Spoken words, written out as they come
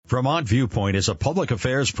Vermont Viewpoint is a public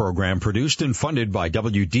affairs program produced and funded by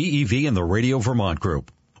WDEV and the Radio Vermont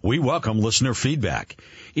Group. We welcome listener feedback.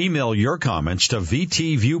 Email your comments to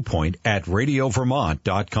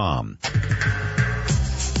vtviewpoint@radiovermont.com.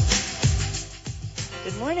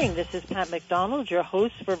 Good morning. This is Pat McDonald, your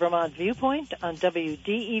host for Vermont Viewpoint on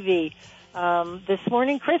WDEV. This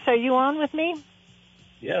morning, Chris, are you on with me?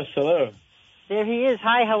 Yes, hello. There he is.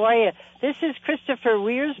 Hi, how are you? This is Christopher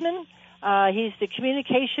Wiersema. He's the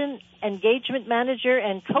Communication Engagement Manager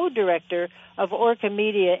and Co-Director of ORCA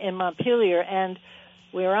Media in Montpelier, and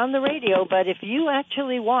we're on the radio, but if you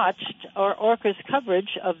actually watched our ORCA's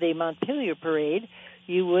coverage of the Montpelier Parade,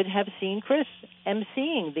 you would have seen Chris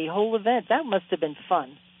emceeing the whole event. That must have been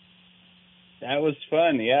fun. That was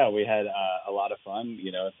fun, yeah. We had a lot of fun.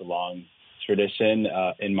 You know, it's a long tradition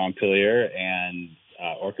in Montpelier, and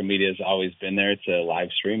ORCA Media has always been there to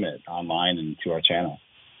live stream it online and to our channel.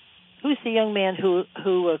 Who's the young man who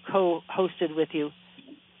co-hosted with you?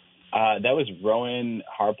 That was Rowan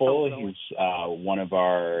Harple. Rowan. He's one of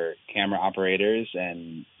our camera operators,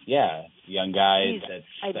 and young guy that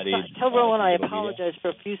studied. Tell Rowan I digital apologize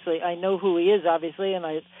profusely. I know who he is, obviously, and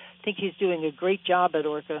I think he's doing a great job at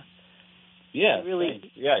ORCA. Yeah, really.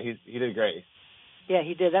 Thanks. Yeah, he did great. Yeah,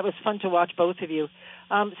 he did. That was fun to watch both of you.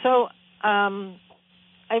 I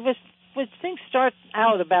was things start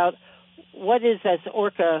out about what is as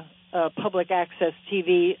ORCA public access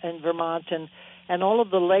TV in Vermont and all of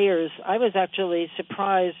the layers. I was actually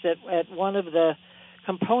surprised at one of the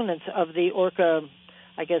components of the ORCA,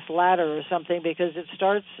 I guess, ladder or something, because it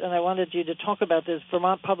starts, and I wanted you to talk about this,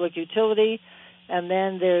 Vermont Public Utility, and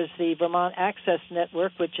then there's the Vermont Access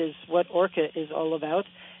Network, which is what ORCA is all about,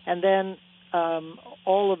 and then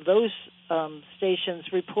all of those stations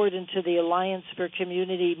report into the Alliance for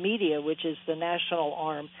Community Media, which is the national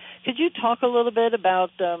arm. Could you talk a little bit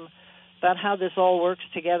about how this all works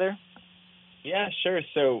together? Yeah, sure.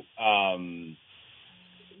 So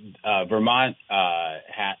Vermont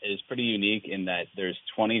is pretty unique in that there's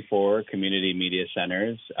 24 community media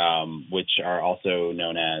centers, which are also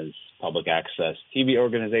known as public access TV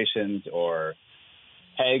organizations, or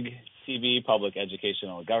PEG TV, Public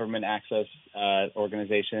Educational and Government Access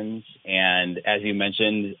organizations. And as you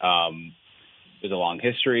mentioned, there's a long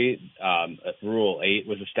history. Rule 8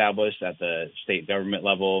 was established at the state government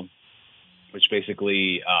level, which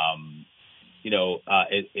basically,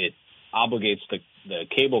 it obligates the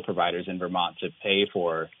cable providers in Vermont to pay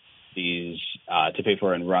for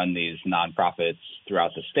and run these nonprofits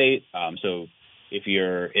throughout the state. So if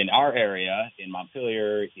you're in our area in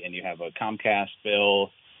Montpelier and you have a Comcast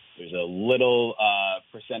bill, there's a little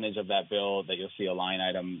percentage of that bill that you'll see a line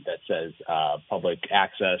item that says public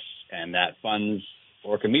access, and that funds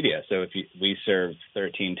ORCA Media. So we serve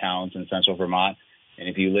 13 towns in central Vermont, and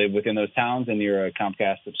if you live within those towns and you're a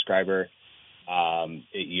Comcast subscriber,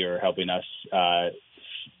 you're helping us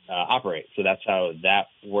operate. So that's how that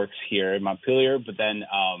works here in Montpelier. But then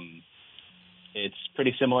it's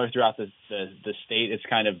pretty similar throughout the state. It's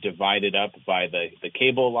kind of divided up by the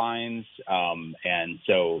cable lines. And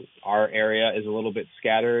so our area is a little bit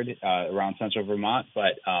scattered around central Vermont,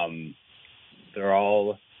 but they're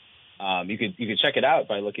all you could check it out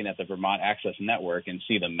by looking at the Vermont Access Network and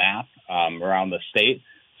see the map around the state.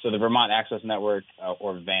 So the Vermont Access Network,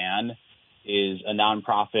 or VAN, is a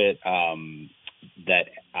nonprofit that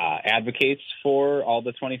advocates for all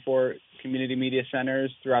the 24 community media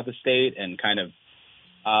centers throughout the state and kind of,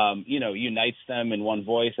 unites them in one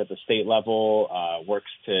voice at the state level,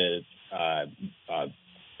 works to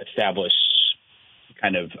establish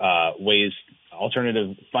kind of ways,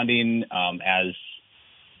 alternative funding. As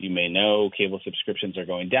you may know, cable subscriptions are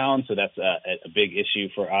going down, so that's a big issue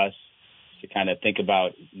for us to kind of think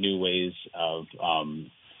about new ways of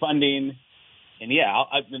funding. And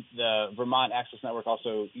the Vermont Access Network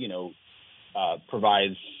also,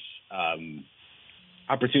 provides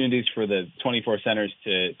opportunities for the 24 centers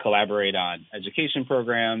to collaborate on education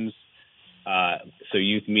programs, so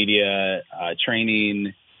youth media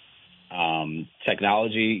training,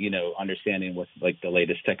 technology, understanding what's like the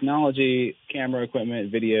latest technology, camera equipment,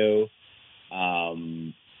 video. So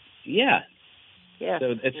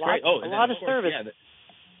it's great. Oh, a lot of service.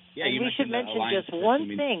 Yeah, and we should mention just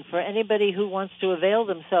one thing for anybody who wants to avail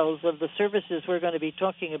themselves of the services we're going to be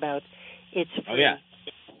talking about. It's free. Oh, yeah.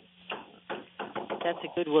 That's a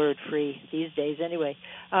good word, free, these days anyway.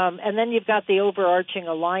 And then you've got the overarching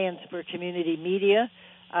Alliance for Community Media,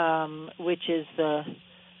 which is the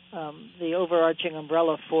overarching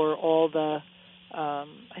umbrella for all the,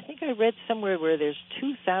 I think I read somewhere where there's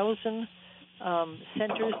 2,000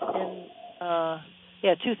 centers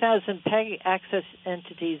in 2,000 PEG access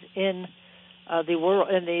entities in the world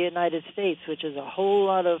in the United States, which is a whole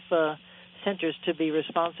lot of centers to be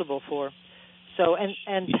responsible for. So,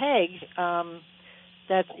 and PEG,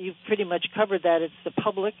 that you've pretty much covered that. It's the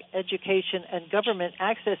public, education, and government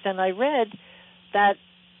access. And I read that,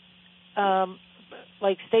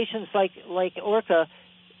 like stations like ORCA,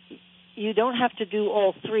 you don't have to do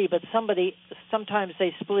all three, but sometimes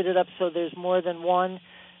they split it up so there's more than one.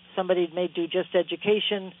 Somebody may do just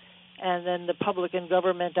education, and then the public and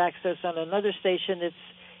government access on another station.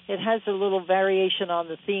 It has a little variation on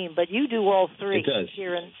the theme, but you do all three. It does.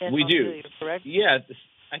 Here in we Australia, do, correct? Yeah,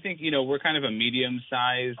 I think we're kind of a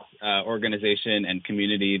medium-sized organization and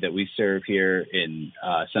community that we serve here in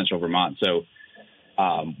central Vermont. So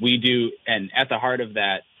we do, and at the heart of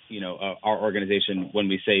that, our organization, when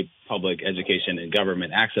we say public education and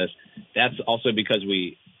government access, that's also because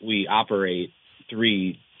we operate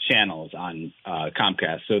 3 channels on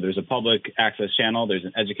Comcast. So there's a public access channel, there's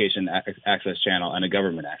an education access channel, and a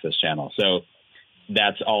government access channel. So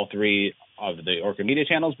that's all 3 of the ORCA Media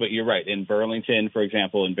channels. But you're right. In Burlington, for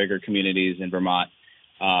example, in bigger communities in Vermont,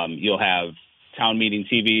 you'll have Town Meeting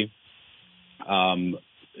TV,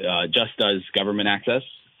 just does government access,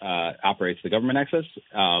 operates the government access.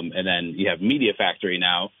 And then you have Media Factory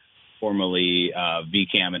now, formerly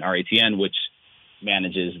VCAM and RATN, which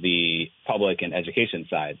manages the public and education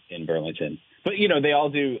side in Burlington. But, they all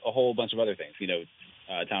do a whole bunch of other things.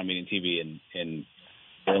 Town Meeting TV in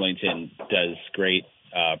Burlington does great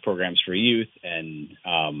programs for youth and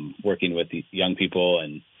working with the young people.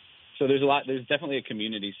 And so there's definitely a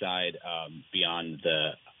community side beyond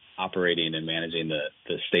the operating and managing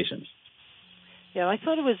the stations. Yeah, I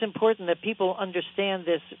thought it was important that people understand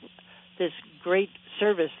this great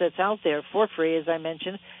service that's out there for free, as I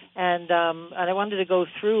mentioned, and I wanted to go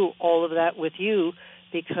through all of that with you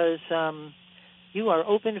because you are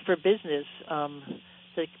open for business.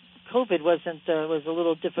 The COVID was a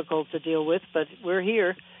little difficult to deal with, but we're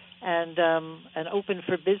here and open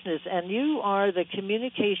for business. And you are the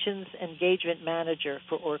communications engagement manager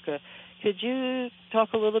for ORCA. Could you talk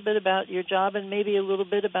a little bit about your job and maybe a little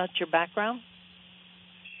bit about your background?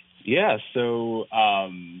 Yeah, so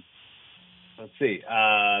let's see.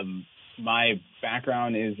 My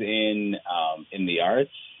background is in the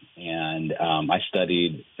arts, and I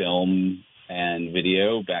studied film and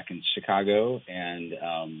video back in Chicago, and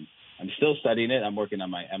I'm still studying it. I'm working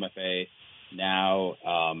on my MFA now,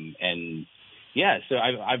 and yeah, so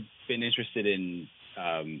I've been interested in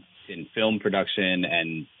film production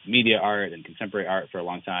and media art and contemporary art for a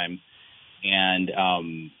long time, and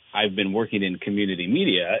I've been working in community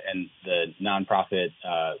media and the nonprofit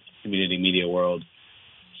community media world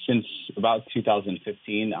since about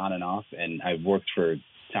 2015 on and off. And I've worked for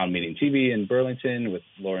Town Meeting TV in Burlington with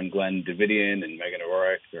Lauren Glenn Davidian and Megan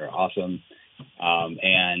O'Rourke. They're awesome.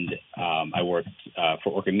 And I worked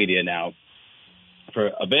for ORCA Media now for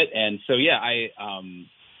a bit. And so, yeah,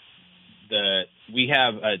 we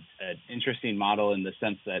have an interesting model in the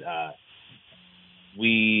sense that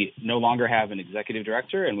we no longer have an executive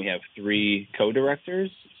director, and we have 3 co-directors.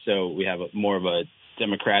 So we have more of a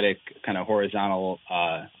democratic kind of horizontal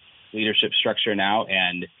leadership structure now.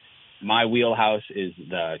 And my wheelhouse is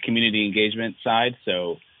the community engagement side.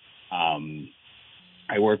 So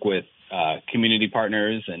I work with community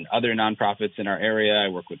partners and other nonprofits in our area. I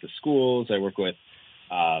work with the schools. I work with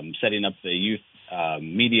setting up the youth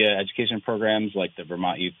media education programs like the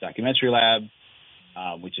Vermont Youth Documentary Lab,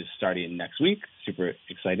 which is starting next week. Super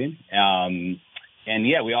exciting. And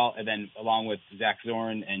yeah, and then along with Zach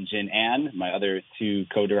Zorn and Jen Ann, my other 2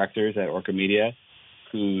 co-directors at ORCA Media,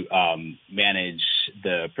 who manage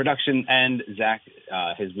the production end. Zach,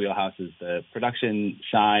 his wheelhouse is the production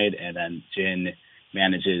side, and then Jen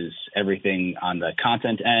manages everything on the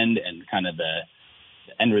content end and kind of the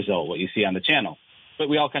end result, what you see on the channel. But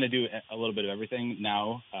we all kind of do a little bit of everything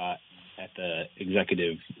now at the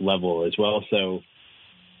executive level as well. So,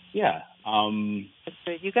 yeah. That's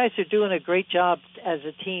great. You guys are doing a great job as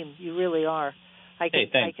a team. You really are. I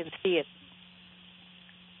can see it.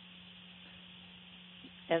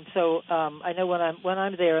 And so I know when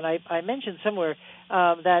I'm there, and I mentioned somewhere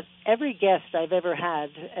that every guest I've ever had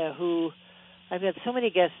I've had so many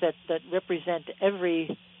guests that represent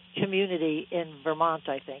every community in Vermont,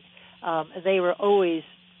 I think. They were always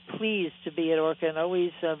pleased to be at ORCA and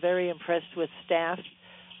always very impressed with staff,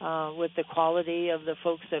 with the quality of the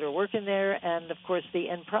folks that are working there, and, of course, the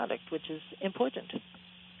end product, which is important.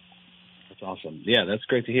 That's awesome. Yeah, that's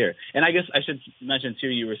great to hear. And I guess I should mention, too,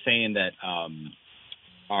 you were saying that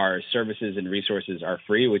our services and resources are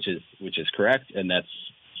free, which is correct, and that's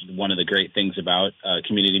one of the great things about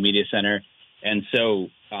Community Media Center. And so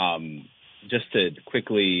just to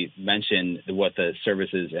quickly mention what the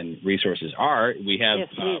services and resources are, we have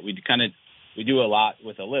we do a lot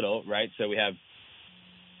with a little, right? So we have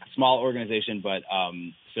a small organization, but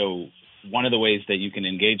so one of the ways that you can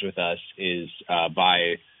engage with us is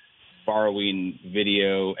by borrowing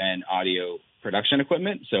video and audio production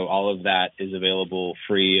equipment. So all of that is available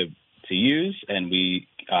free to use, and we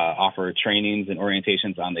offer trainings and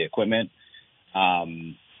orientations on the equipment.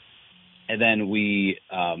 And then we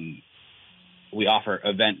offer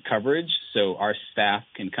event coverage. So our staff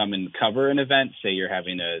can come and cover an event. Say you're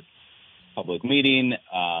having a public meeting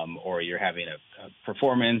or you're having a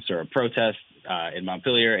performance or a protest in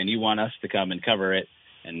Montpelier, and you want us to come and cover it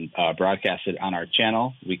and broadcast it on our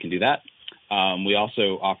channel. We can do that. We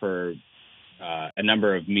also offer a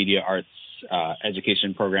number of media arts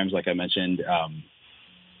education programs, like I mentioned,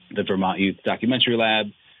 the Vermont Youth Documentary Lab.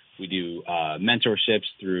 We do mentorships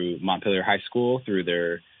through Montpelier High School through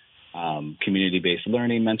their community-based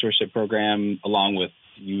learning mentorship program, along with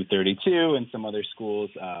U32 and some other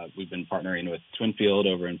schools. We've been partnering with Twinfield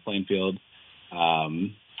over in Plainfield.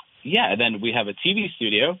 And then we have a TV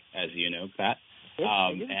studio, as you know, Pat. Yes,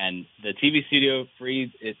 and the TV studio,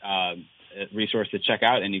 free resource to check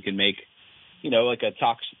out, and you can make, like a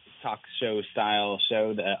talk show style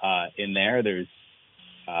show in there. There's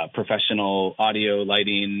professional audio,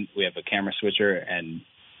 lighting. We have a camera switcher, and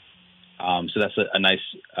so that's a nice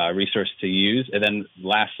resource to use. And then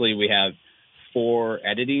lastly, we have 4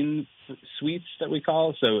 editing suites that we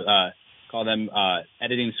call. So call them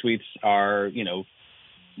editing suites are,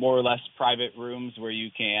 more or less private rooms where you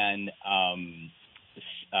can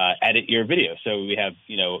edit your video. So we have,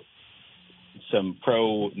 some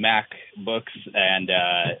Pro Mac books and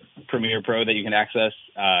Premiere Pro that you can access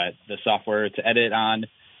the software to edit on,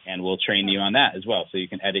 and we'll train you on that as well, so you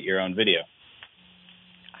can edit your own video.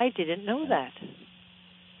 I didn't know that.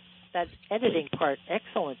 That editing part,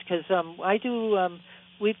 excellent, because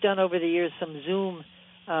we've done over the years some Zoom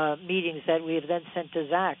meetings that we have then sent to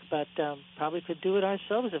Zach, but probably could do it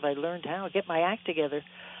ourselves if I learned how, get my act together.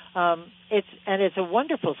 It's a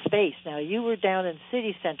wonderful space. Now, you were down in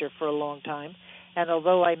City Center for a long time, and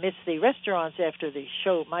although I missed the restaurants after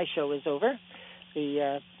my show was over,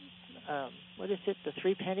 the what is it, the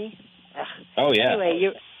Three Penny? Oh yeah.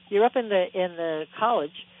 Anyway, you're up in the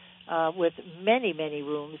college with many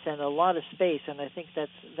rooms and a lot of space, and I think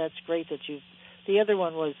that's great that you. The other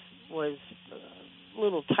one was a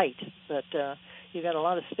little tight, but you got a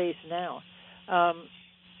lot of space now.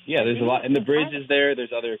 Yeah, there's a lot, and the bridge is there.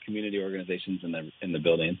 There's other community organizations in the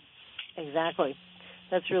building. Exactly,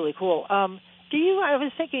 that's really cool. I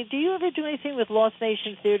was thinking, do you ever do anything with Lost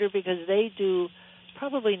Nation Theater, because they do?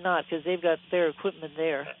 Probably not, because they've got their equipment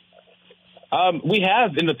there. We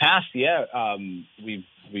have in the past, yeah.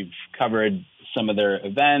 We've covered some of their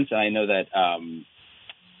events. I know that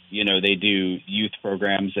they do youth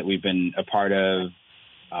programs that we've been a part of.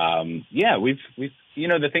 We've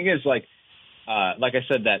the thing is, like I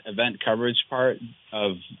said, that event coverage part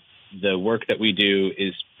of the work that we do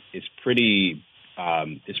is pretty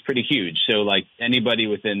huge. So like anybody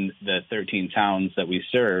within the 13 towns that we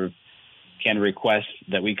serve can request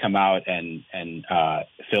that we come out and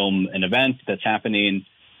film an event that's happening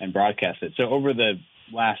and broadcast it. So over the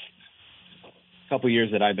last couple of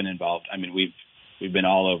years that I've been involved, I mean, we've been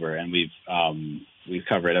all over, and we've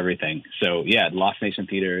covered everything. So yeah, Lost Nation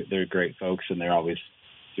Theater, they're great folks, and they're always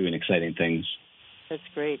doing exciting things. That's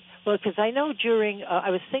great. Well, because I know I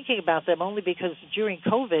was thinking about them only because during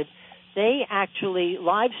COVID, they actually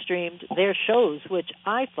live streamed their shows, which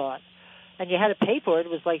I thought, and you had to pay for it. It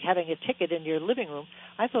was like having a ticket in your living room.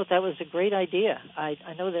 I thought that was a great idea. I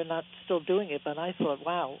know they're not still doing it, but I thought,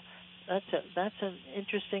 wow, that's an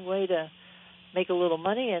interesting way to make a little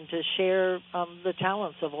money and to share the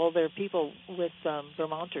talents of all their people with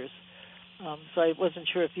Vermonters. So I wasn't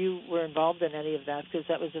sure if you were involved in any of that, because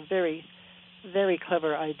that was a very, very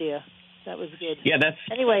clever idea. That was good. Yeah, that's...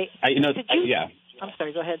 Anyway, yeah. I'm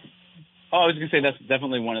sorry, go ahead. Oh, I was going to say that's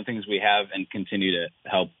definitely one of the things we have and continue to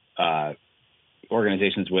help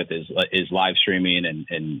organizations with is live streaming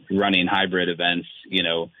and running hybrid events,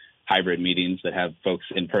 hybrid meetings that have folks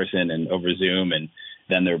in person and over Zoom, and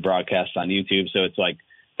then they're broadcast on YouTube. So it's like,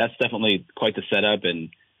 that's definitely quite the setup. And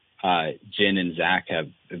Jen and Zach have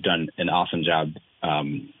done an awesome job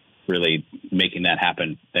really making that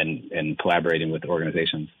happen and collaborating with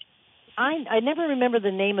organizations. I never remember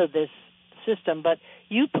the name of this system, but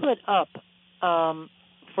you put up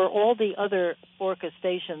for all the other ORCA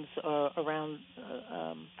stations around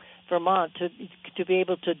Vermont to be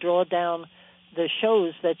able to draw down the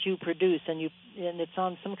shows that you produce, and it's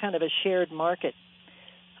on some kind of a shared market.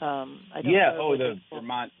 I don't know. The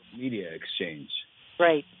Vermont Media Exchange.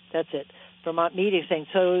 Right, that's it. Vermont Media Exchange.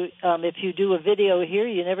 So if you do a video here,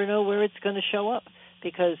 you never know where it's going to show up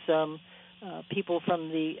because people from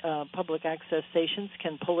the public access stations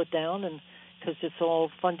can pull it down, and because it's all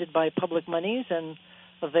funded by public monies and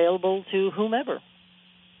available to whomever.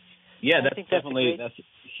 Yeah, that's definitely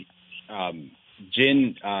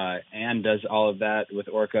Jen Ann does all of that with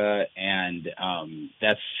ORCA, and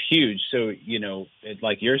that's huge. So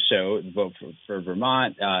like your show, Vote for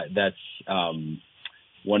Vermont, that's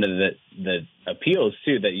one of the appeals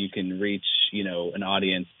too, that you can reach an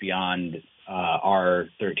audience beyond our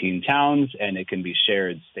 13 towns, and it can be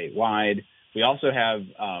shared statewide. We also have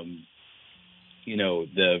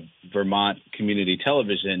the Vermont Community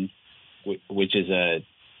Television, which is the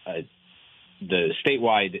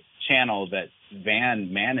statewide channel that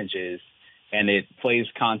Van manages, and it plays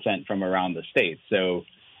content from around the state. So,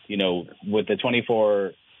 with the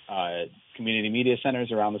 24 community media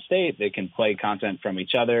centers around the state, they can play content from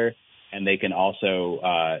each other, and they can also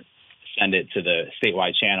send it to the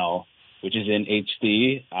statewide channel, which is in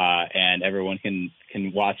HD, and everyone can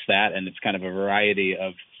watch that, and it's kind of a variety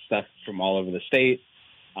of stuff from all over the state.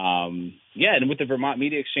 And with the Vermont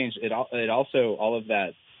Media Exchange, it also, all of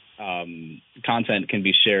that content can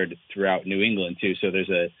be shared throughout New England too. So there's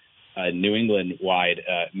a New England-wide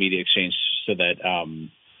media exchange so that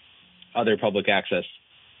other public access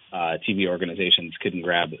TV organizations can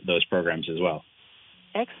grab those programs as well.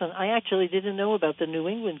 Excellent. I actually didn't know about the New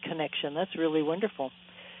England connection. That's really wonderful.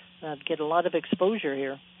 Get a lot of exposure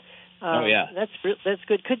here. That's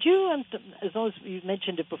good. Could you, as long as you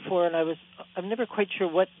mentioned it before, and I'm never quite sure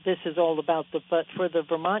what this is all about, but for the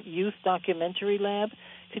Vermont Youth Documentary Lab,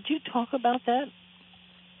 could you talk about that?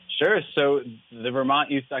 Sure. So the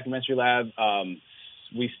Vermont Youth Documentary Lab,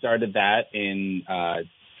 we started that in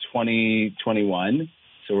 2021.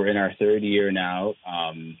 So we're in our third year now.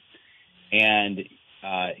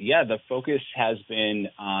 The focus has been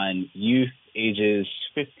on youth ages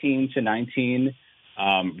 15 to 19,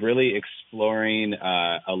 really exploring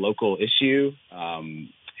a local issue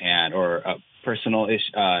or a personal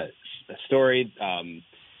story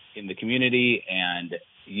in the community, and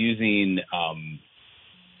using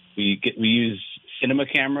we use cinema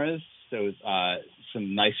cameras, so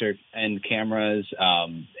some nicer end cameras,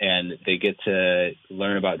 and they get to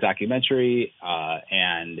learn about documentary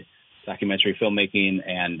and documentary filmmaking,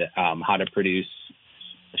 and how to produce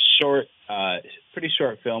a pretty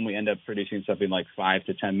short film. We end up producing something like 5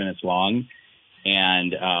 to 10 minutes long,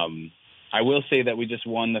 and I will say that we just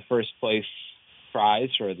won the first place prize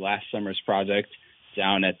for last summer's project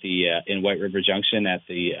down at the in White River Junction at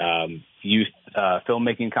the youth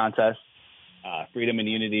filmmaking contest, Freedom and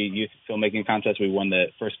Unity Youth Filmmaking Contest. We won the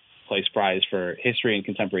first place prize for history and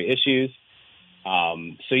contemporary issues.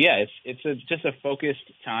 It's just a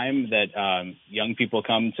focused time that young people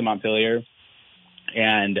come to Montpelier,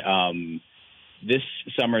 and this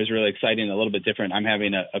summer is really exciting, a little bit different. I'm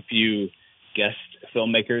having a few guest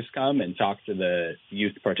filmmakers come and talk to the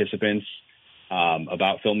youth participants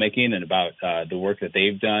about filmmaking and about the work that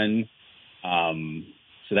they've done.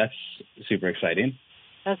 So that's super exciting.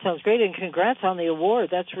 That sounds great, and congrats on the award.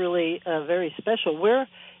 That's really very special. Where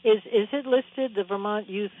is it listed? The Vermont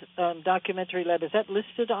Youth Documentary Lab, is that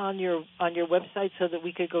listed on your website so that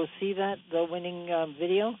we could go see that, the winning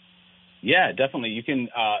video? Yeah, definitely. You can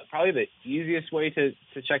probably the easiest way to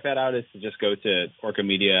check that out is to just go to ORCA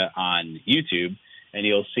Media on YouTube, and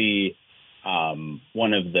you'll see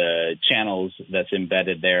one of the channels that's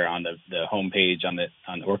embedded there on the homepage on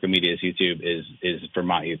ORCA Media's YouTube is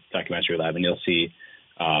Vermont Youth Documentary Lab, and you'll see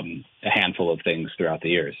a handful of things throughout the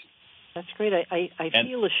years. That's great. I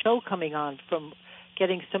feel a show coming on from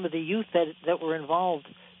getting some of the youth that were involved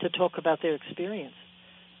to talk about their experience.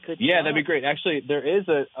 Good job. That'd be great. Actually, there is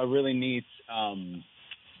a really neat.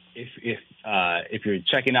 If you're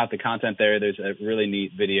checking out the content there's a really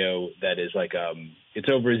neat video that is like it's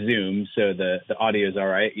over Zoom, so the audio is all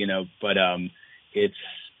right, but it's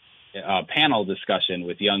a panel discussion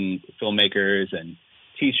with young filmmakers and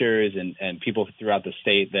teachers and people throughout the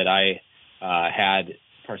state that I had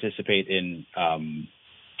participate in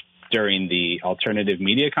during the Alternative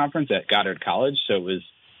Media Conference at Goddard College. So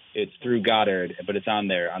it's through Goddard, but it's on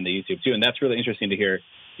there on the YouTube too. And that's really interesting to hear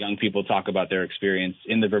young people talk about their experience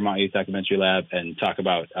in the Vermont Youth Documentary Lab and talk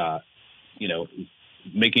about,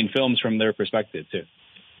 making films from their perspective too.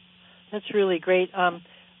 That's really great.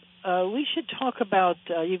 We should talk about,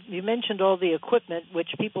 you mentioned all the equipment which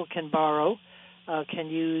people can borrow, can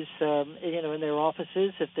use, in their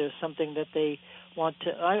offices if there's something that they want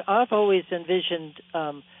to. I've always envisioned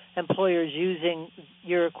employers using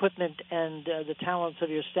your equipment and the talents of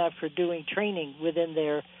your staff for doing training within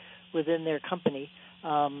their company.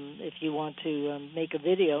 If you want to make a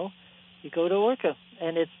video, you go to ORCA,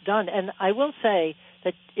 and it's done. And I will say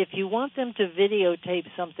that if you want them to videotape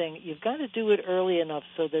something, you've got to do it early enough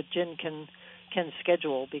so that Jen can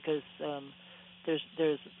schedule, because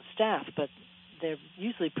there's staff, but they're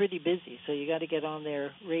usually pretty busy, so you got to get on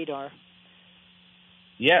their radar.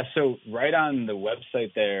 Yeah, so right on the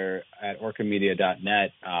website there at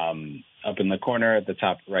orcamedia.net, up in the corner, at the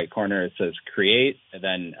top right corner, it says Create, and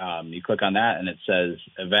then you click on that, and it says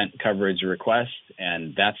Event Coverage Request,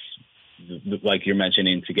 and that's, like you're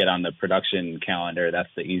mentioning, to get on the production calendar. That's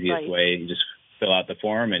the easiest way. You just fill out the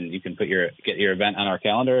form, and you can get your event on our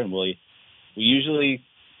calendar, and we usually,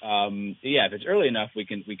 if it's early enough, we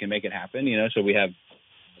can make it happen. So we have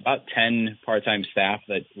about 10 part-time staff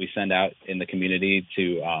that we send out in the community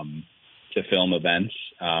to film events.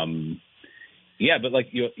 But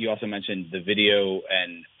like you also mentioned, the video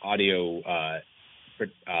and audio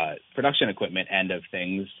production equipment end of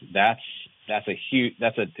things. That's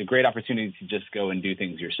a great opportunity to just go and do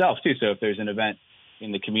things yourself too. So if there's an event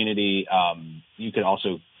in the community, you could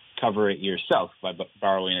also cover it yourself by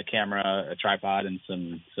borrowing a camera, a tripod, and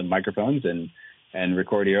some microphones, and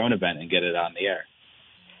record your own event and get it on the air.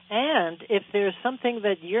 And if there's something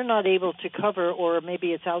that you're not able to cover, or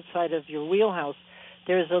maybe it's outside of your wheelhouse,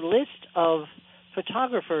 there's a list of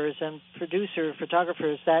photographers and producer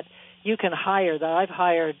photographers that you can hire. That I've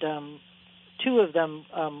hired 2 of them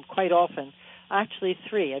quite often. Actually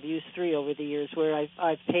 3. I've used 3 over the years, where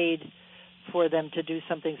I've paid for them to do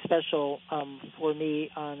something special for me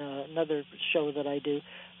on another show that I do.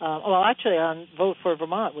 Actually on Vote for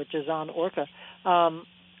Vermont, which is on ORCA.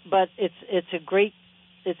 But it's great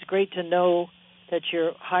to know that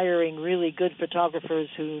you're hiring really good photographers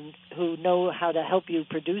who know how to help you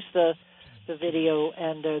produce the video,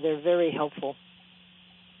 and they're very helpful.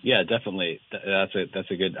 Yeah, definitely. That's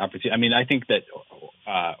a good opportunity. I mean, I think that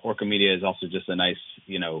ORCA Media is also just a nice,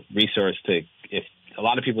 resource if a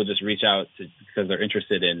lot of people just reach out because they're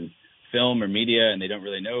interested in film or media and they don't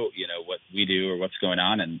really know, what we do or what's going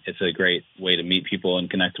on. And it's a great way to meet people and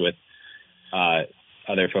connect with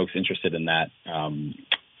other folks interested in that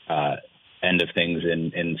end of things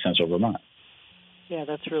in Central Vermont. Yeah,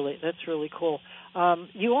 that's really cool.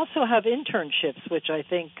 You also have internships, which I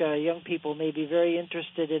think young people may be very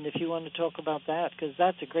interested in. If you want to talk about that, because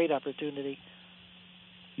that's a great opportunity.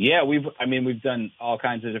 Yeah, we've done all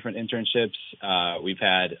kinds of different internships. We've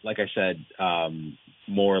had, like I said,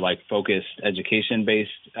 more like focused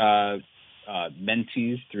education-based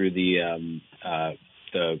mentees through the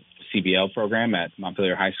CBL program at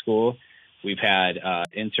Montpelier High School. We've had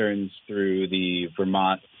interns through the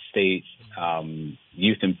Vermont State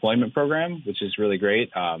Youth Employment Program, which is really great.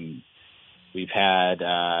 We've had,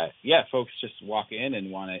 folks just walk in and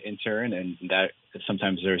want to intern, and that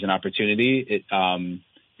sometimes there's an opportunity.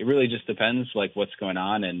 It really just depends, like what's going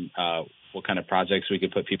on and what kind of projects we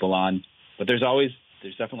could put people on. But there's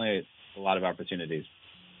definitely a lot of opportunities.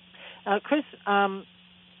 Chris, on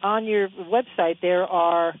your website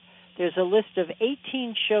there's a list of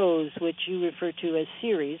 18 shows which you refer to as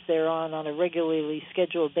series. They're on a regularly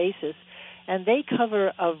scheduled basis, and they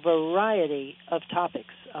cover a variety of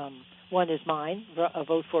topics. One is mine, A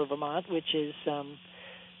Vote for Vermont, which is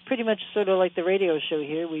pretty much sort of like the radio show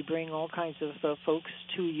here. We bring all kinds of folks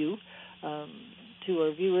to you, to our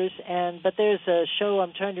viewers. But there's a show,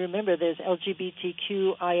 I'm trying to remember, there's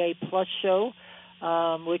LGBTQIA+ show,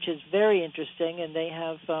 which is very interesting, and they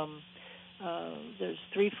have there's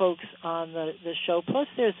 3 folks on the show. Plus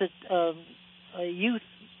there's a youth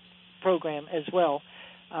program as well.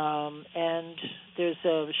 And there's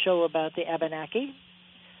a show about the Abenaki.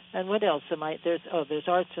 And what else there's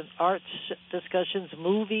arts discussions,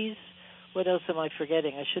 movies. What else am I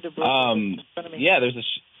forgetting? I should have brought it in front of me. Yeah, there's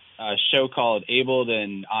a show called Abled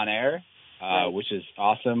and On Air, which is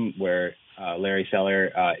awesome, where Larry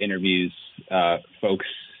Seller interviews folks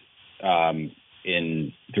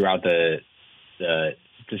throughout the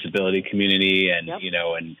disability community, and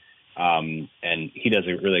and he does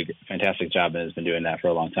a really fantastic job and has been doing that for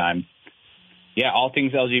a long time. Yeah, all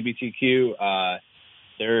things LGBTQ.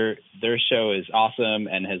 Their show is awesome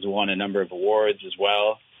and has won a number of awards as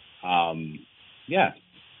well. Well,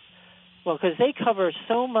 because they cover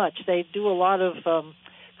so much. They do a lot of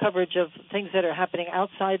coverage of things that are happening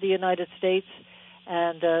outside the United States,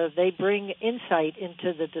 and they bring insight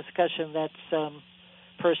into the discussion that's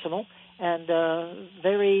personal and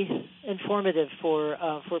very informative for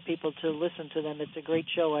people to listen to them. It's a great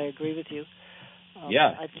show. I agree with you.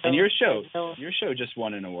 And your show just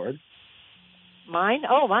won an award. Mine?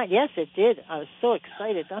 Oh, mine. Yes, it did. I was so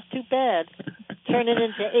excited. Not too bad. Turning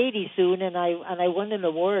into 80 soon, and I won an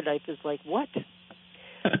award. I was like, what?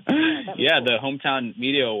 Yeah, cool. The Hometown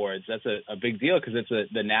Media Awards. That's a big deal because it's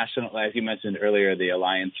the national, as you mentioned earlier, the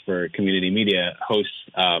Alliance for Community Media hosts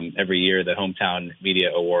every year the Hometown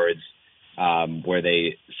Media Awards, where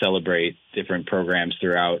they celebrate different programs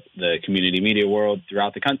throughout the community media world,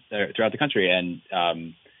 throughout the country. And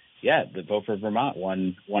the Vote for Vermont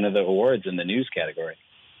won one of the awards in the news category.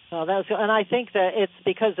 Well, and I think that it's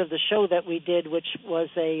because of the show that we did, which was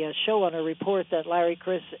a show on a report that Larry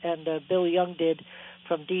Chris and Bill Young did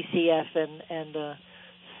from DCF and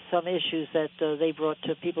some issues that they brought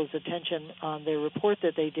to people's attention on their report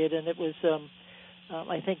that they did, and it was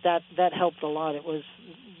I think that helped a lot. It was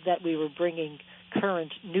that we were bringing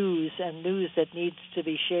current news and news that needs to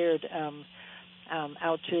be shared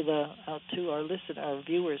out to our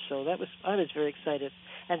viewers. So I was very excited.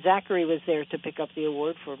 And Zachary was there to pick up the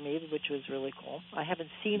award for me, which was really cool. I haven't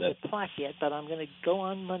seen the plaque yet, but I'm going to go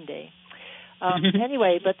on Monday.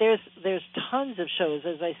 Anyway, but there's tons of shows,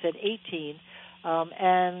 as I said, 18,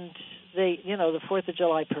 and the 4th of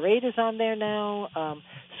July parade is on there now.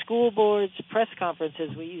 School boards, press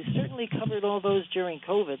conferences. We certainly covered all those during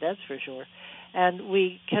COVID, that's for sure. And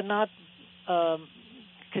we cannot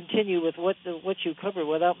continue with what you covered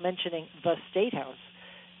without mentioning the State House,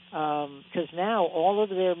 because now all of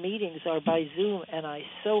their meetings are by Zoom, and I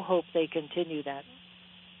so hope they continue that.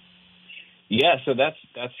 Yeah, so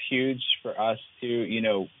that's huge for us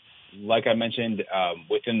too. Like I mentioned,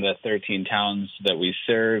 within the 13 towns that we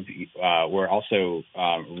serve, we're also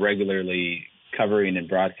regularly covering and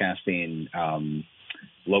broadcasting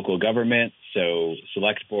local government, so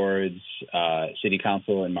select boards, city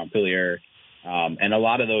council in Montpelier, and a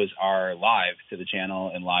lot of those are live to the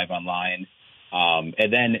channel and live online.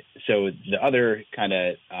 And then, so the other kind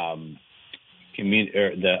of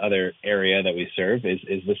the other area that we serve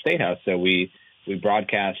is the State House. So we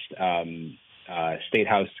broadcast State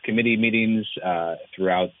House committee meetings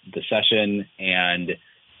throughout the session, and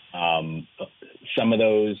some of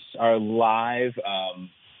those are live.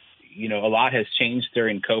 A lot has changed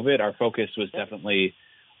during COVID. Our focus was definitely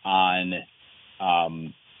on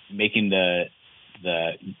making the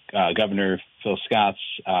Governor Phil Scott's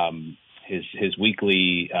his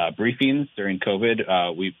weekly briefings during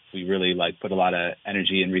COVID. We really put a lot of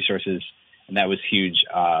energy and resources, and that was huge.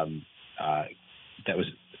 That was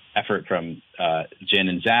effort from Jen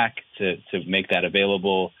and Zach to make that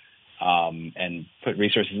available and put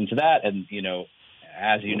resources into that. And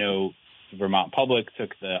as you know, Vermont Public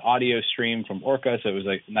took the audio stream from ORCA, so it was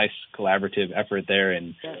a nice collaborative effort there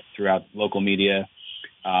and throughout local media.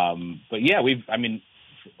 But yeah,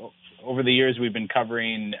 over the years we've been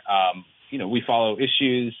covering. We follow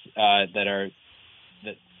issues that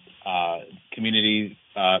community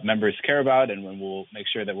members care about, and we'll make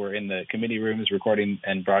sure that we're in the committee rooms recording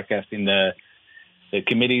and broadcasting the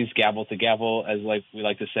committees gavel to gavel, as we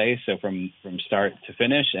like to say, so from start to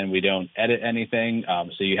finish, and we don't edit anything,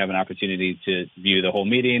 so you have an opportunity to view the whole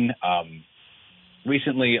meeting.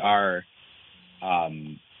 Recently,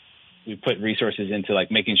 we put resources into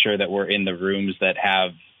making sure that we're in the rooms that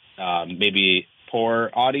have maybe poor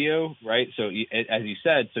audio, right? So as you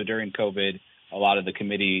said, so during COVID, a lot of the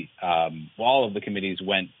committee, all of the committees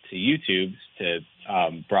went to YouTube to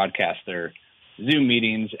broadcast their Zoom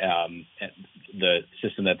meetings, the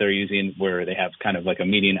system that they're using where they have kind of like a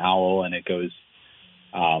meeting owl and it goes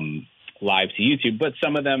live to YouTube. But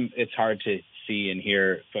some of them, it's hard to see and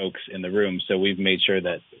hear folks in the room. So we've made sure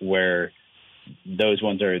that where those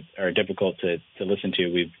ones are difficult to listen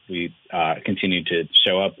to, we continue to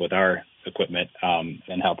show up with our equipment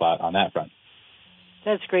and help out on that front.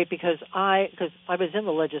 That's great because I was in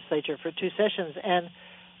the legislature for 2 sessions, and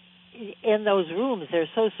in those rooms, they're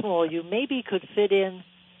so small, you maybe could fit in,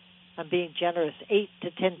 I'm being generous, 8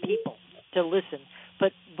 to 10 people to listen.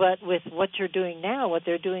 But with what they're doing now,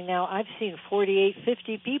 I've seen 48,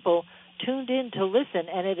 50 people tuned in to listen,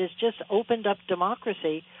 and it has just opened up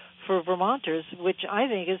democracy for Vermonters, which I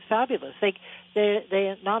think is fabulous. They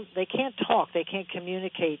can't talk, they can't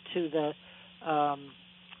communicate to the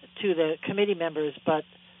committee members, but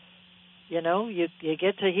you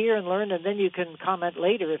get to hear and learn, and then you can comment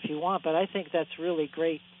later if you want. But I think that's really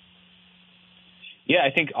great. Yeah,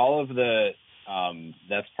 I think all of the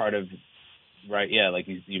that's part of right. Yeah, like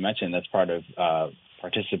you mentioned, that's part of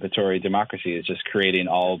participatory democracy is just creating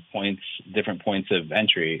all different points of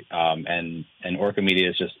entry, and ORCA Media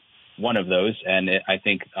is just one of those. And I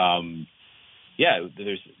think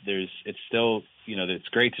it's still it's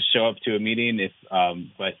great to show up to a meeting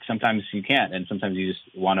but sometimes you can't, and sometimes you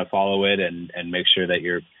just want to follow it and make sure that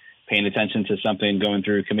you're paying attention to something going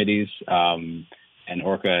through committees, and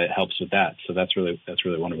ORCA helps with that. So that's really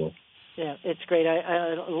wonderful. Yeah, it's great.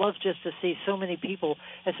 I love just to see so many people,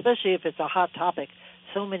 especially if it's a hot topic,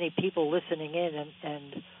 so many people listening in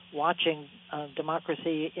and watching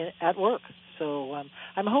democracy at work. So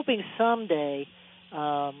I'm hoping someday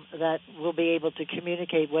that we'll be able to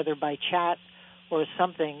communicate, whether by chat or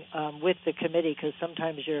something, with the committee, because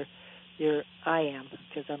sometimes I am,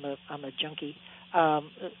 because I'm a junkie.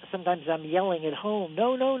 Sometimes I'm yelling at home,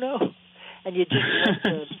 no, and you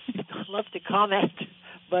just love to comment.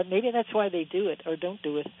 But maybe that's why they do it or don't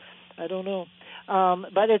do it. I don't know.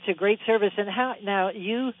 But it's a great service. And now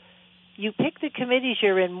you pick the committees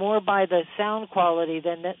you're in more by the sound quality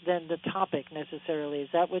than the topic necessarily. Is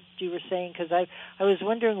that what you were saying? Because I was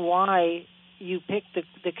wondering why you pick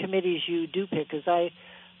the committees you do pick. Because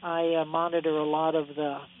I monitor a lot of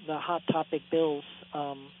the hot topic bills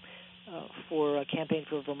for a Campaign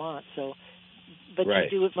for Vermont. But right.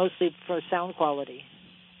 You do it mostly for sound quality.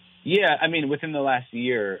 Yeah, I mean, within the last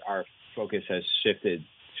year, our focus has shifted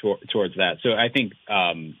towards that. So I think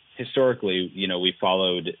historically, we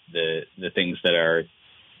followed the things that are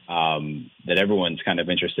that everyone's kind of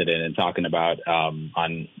interested in and talking about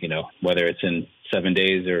on, whether it's in 7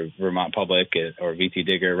 Days or Vermont Public or VT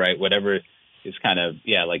Digger, right? Whatever is kind of,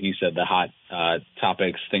 like you said, the hot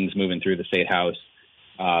topics, things moving through the State House,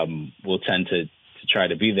 will tend to try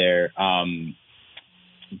to be there.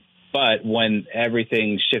 But when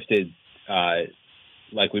everything shifted,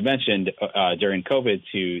 like we mentioned, during COVID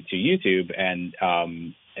to YouTube, and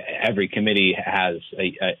every committee has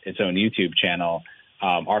its own YouTube channel,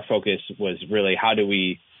 our focus was really how do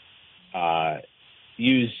we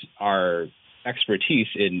use our expertise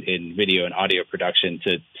in video and audio production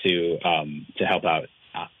to help out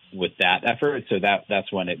with that effort. So that's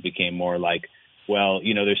when it became more like, well,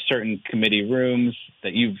 there's certain committee rooms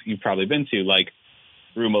that you've probably been to, like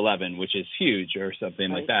Room 11, which is huge, or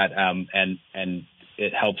something like that, and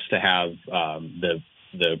it helps to have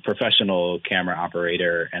the professional camera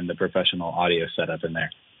operator and the professional audio setup in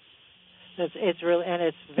there. It's really, and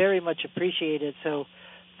it's very much appreciated. So,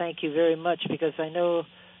 thank you very much, because I know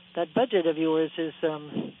that budget of yours is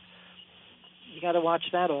you got to watch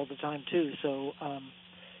that all the time too. So,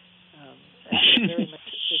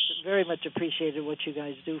 it's very much appreciated what you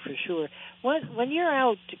guys do, for sure. When you're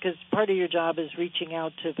out, because part of your job is reaching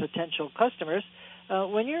out to potential customers,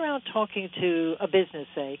 when you're out talking to a business,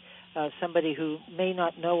 say, somebody who may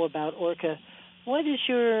not know about ORCA, what is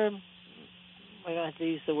your, I don't have to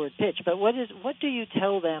use the word pitch, but what do you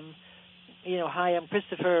tell them? Hi, I'm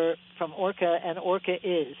Christopher from ORCA, and ORCA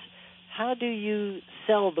is. How do you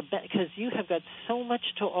sell because you have got so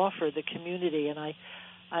much to offer the community, and I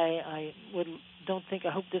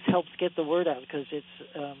hope this helps get the word out, because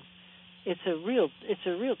it's a real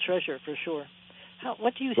treasure, for sure.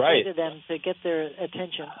 What do you say to them to get their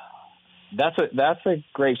attention? That's a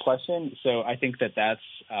great question. So I think that's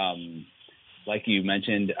like you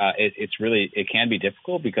mentioned, it can be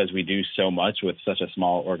difficult because we do so much with such a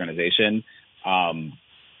small organization.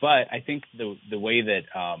 But I think the way that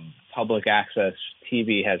public access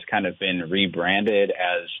TV has kind of been rebranded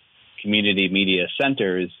as community media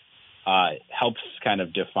centers helps kind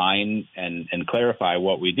of define and clarify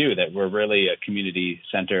what we do, that we're really a community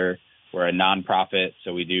center. We're a nonprofit,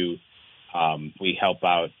 so we help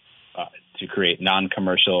out to create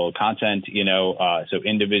non-commercial content, so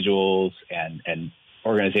individuals and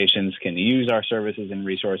organizations can use our services and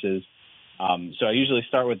resources. So I usually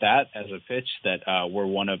start with that as a pitch, that we're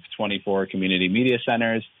one of 24 community media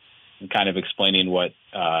centers, and kind of explaining what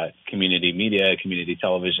community media, community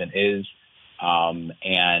television is,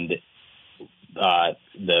 and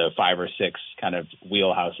the 5 or 6 kind of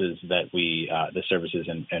wheelhouses that the services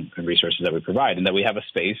and resources that we provide, and that we have a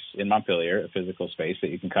space in Montpelier, a physical space that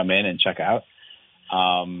you can come in and check out,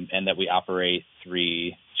 and that we operate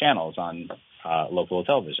 3 channels on local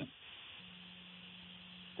television.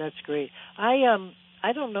 That's great.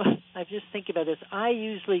 I don't know. I'm just thinking about this. I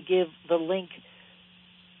usually give the link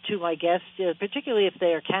to my guests, particularly if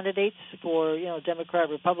they are candidates for, Democrat,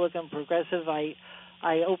 Republican, Progressive.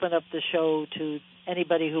 I open up the show to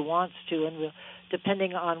anybody who wants to, and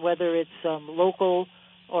depending on whether it's local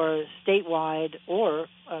or statewide or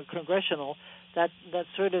congressional, that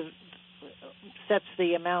sort of sets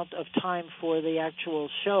the amount of time for the actual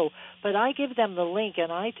show. But I give them the link,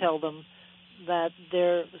 and I tell them that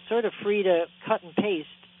they're sort of free to cut and paste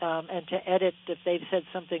and to edit. If they've said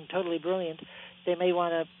something totally brilliant, they may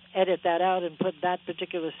want to edit that out and put that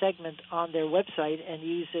particular segment on their website and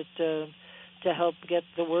use it to help get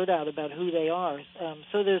the word out about who they are.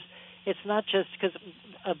 So it's not just because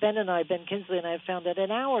Ben Kinsley and I have found that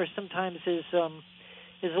an hour sometimes is a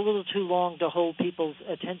little too long to hold people's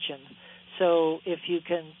attention. So if you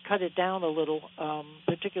can cut it down a little,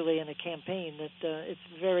 particularly in a campaign, that it's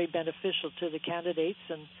very beneficial to the candidates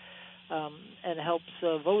and helps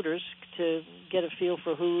voters to get a feel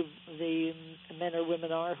for who the men or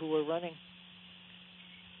women are who are running.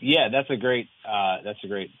 Yeah, that's a great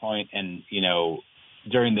point. And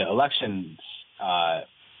during the elections,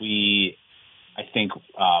 we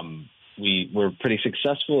were pretty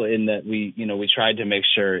successful in that we tried to make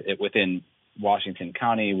sure it within Washington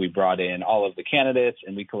County, we brought in all of the candidates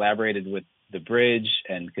and we collaborated with the Bridge,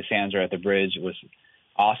 and Cassandra at the Bridge was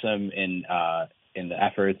awesome in the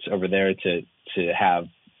efforts over there to have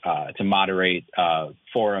to moderate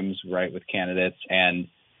forums, right, with candidates. And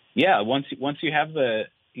yeah, once you have the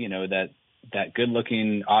that good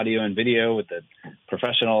looking audio and video with the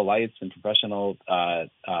professional lights and professional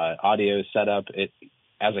audio setup,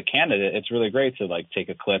 as a candidate, it's really great to take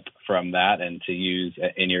a clip from that and to use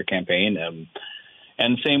in your campaign.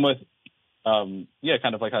 And same with, kind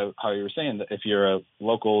of like how you were saying, that if you're a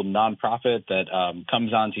local nonprofit that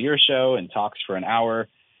comes onto your show and talks for an hour,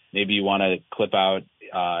 maybe you want to clip out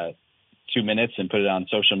 2 minutes and put it on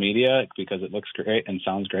social media because it looks great and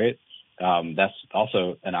sounds great. That's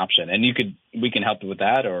also an option. And we can help with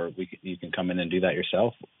that, or you can come in and do that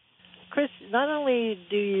yourself. Chris, not only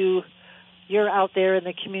you're out there in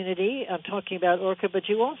the community talking about ORCA, but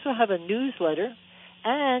you also have a newsletter,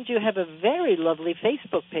 and you have a very lovely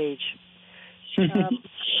Facebook page.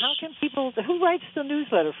 How can people? Who writes the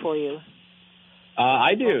newsletter for you?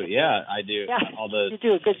 I do. Yeah, I do. Yeah, you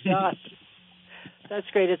do a good job. That's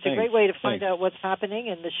great. It's a great way to find out what's happening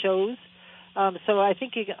in the shows. So I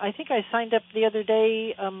think I signed up the other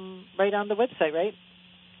day, right on the website, right?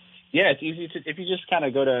 Yeah, it's easy to if you just kind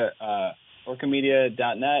of go to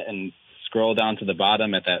orcamedia.net and scroll down to the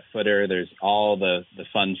bottom at that footer. There's all the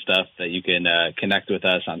fun stuff that you can connect with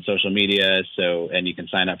us on social media. And you can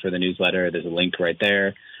sign up for the newsletter. There's a link right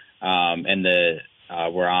there. And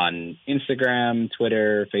we're on Instagram,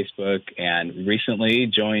 Twitter, Facebook, and recently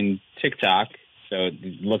joined TikTok. So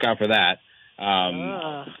look out for that.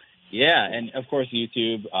 Yeah, and of course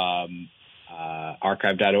YouTube,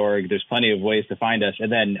 archive.org. There's plenty of ways to find us. And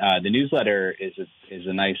then the newsletter is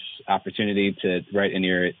a nice opportunity to write in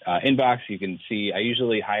your inbox. You can see I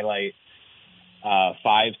usually highlight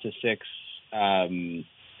 5 to 6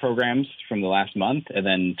 programs from the last month, and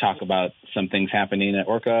then talk about some things happening at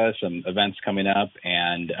ORCA, some events coming up.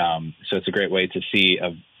 And so it's a great way to see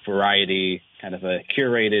a variety, kind of a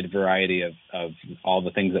curated variety of all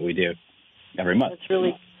the things that we do every month.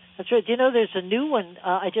 That's right. Do you know there's a new one?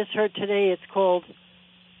 I just heard today. It's called,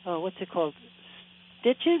 what's it called?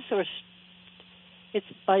 Stitches, or it's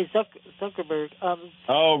by Zuckerberg.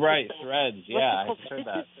 Right, Threads. Yeah, I've heard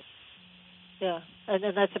that. Yeah, and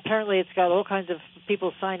that's apparently it's got all kinds of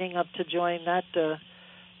people signing up to join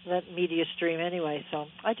that media stream anyway. So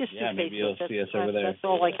I just do Facebook. Maybe you'll see us over there. That's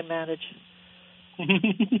all I can manage.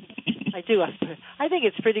 I do. I think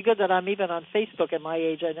it's pretty good that I'm even on Facebook at my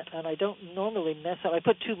age, and I don't normally mess up. I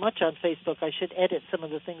put too much on Facebook. I should edit some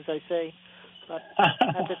of the things I say. But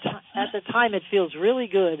at the time, it feels really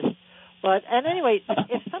good. And anyway,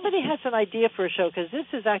 if somebody has an idea for a show, because this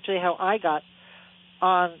is actually how I got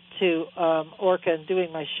on to ORCA and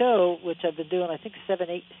doing my show, which I've been doing, I think,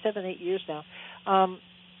 7-8 years now.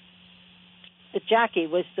 Jackie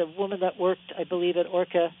was the woman that worked, I believe, at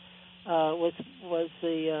ORCA. Was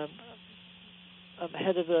the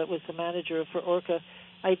head of was the manager for ORCA.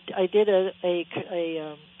 I did a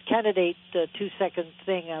candidate 2-second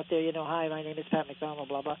thing out there. Hi, my name is Pat McDonald,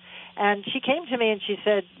 blah blah. And she came to me and she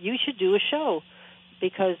said, "You should do a show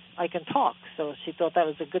because I can talk." So she thought that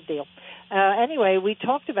was a good deal. Anyway, we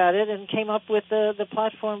talked about it and came up with the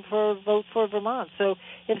platform for Vote for Vermont. So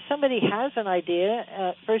if somebody has an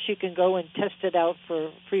idea, first you can go and test it out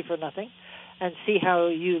for free for nothing, and see how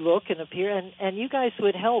you look and appear. And you guys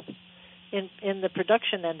would help in the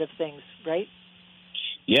production end of things, right?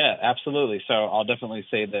 Yeah, absolutely. So I'll definitely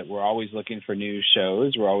say that we're always looking for new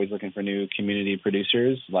shows. We're always looking for new community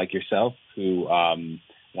producers like yourself who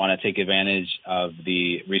want to take advantage of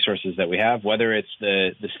the resources that we have, whether it's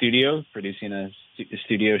the studio, producing a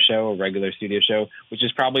studio show, a regular studio show, which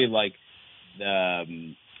is probably like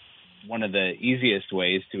one of the easiest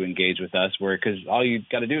ways to engage with us, because all you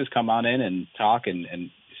got to do is come on in and talk.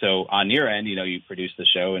 And so on your end, you produce the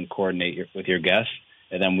show and coordinate with your guests,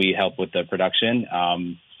 and then we help with the production.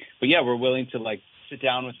 But yeah, we're willing to sit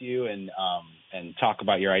down with you and talk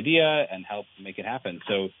about your idea and help make it happen.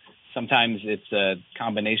 So sometimes it's a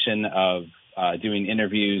combination of doing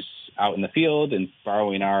interviews out in the field and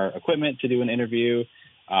borrowing our equipment to do an interview,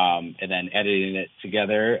 and then editing it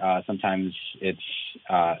together. Sometimes it's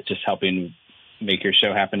just helping make your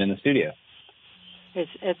show happen in the studio. It's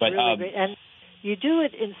really great. And you do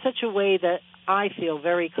it in such a way that I feel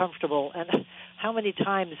very comfortable. And how many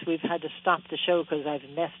times we've had to stop the show because I've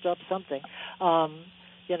messed up something,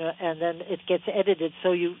 and then it gets edited.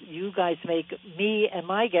 So you guys make me and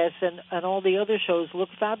my guests and all the other shows look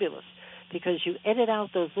fabulous because you edit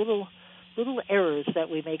out those little errors that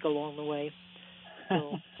we make along the way.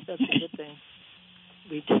 So that's a good thing.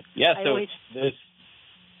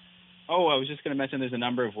 I was just going to mention there's a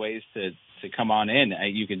number of ways to come on in.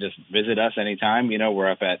 You can just visit us anytime. We're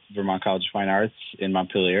up at Vermont College of Fine Arts in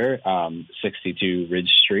Montpelier, 62 Ridge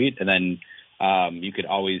Street. And then you could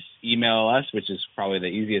always email us, which is probably the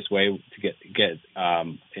easiest way to get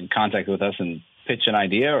in contact with us and pitch an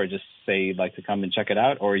idea or just say you'd like to come and check it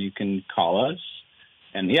out. Or you can call us.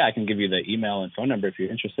 And, I can give you the email and phone number if you're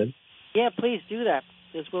interested. Yeah, please do that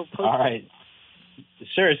because we'll post All right.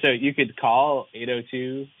 Sure. So you could call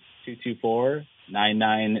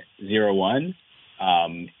 802-224-9901.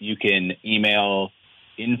 You can email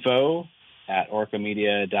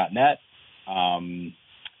info@orcamedia.net.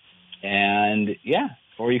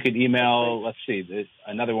 Or you could email, let's see,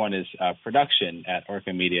 another one is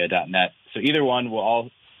production@orcamedia.net. So either one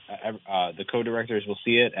will the co-directors will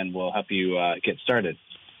see it and will help you get started.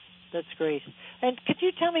 That's great. And could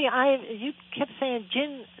you tell me, you kept saying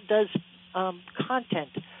Jen does content.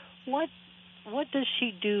 What does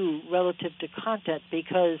she do relative to content?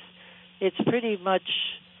 Because it's pretty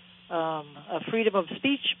much a freedom of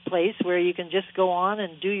speech place where you can just go on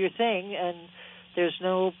and do your thing, and there's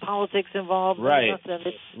no politics involved. Right. Nothing.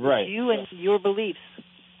 It's right. You and your beliefs.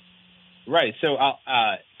 Right. So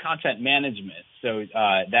content management. So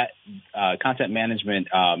that content management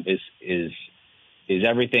is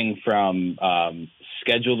everything from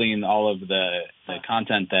scheduling all of the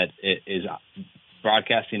content that is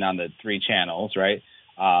broadcasting on the 3 channels, right?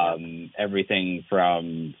 Everything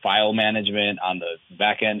from file management on the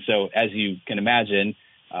back end. So as you can imagine,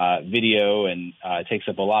 video and takes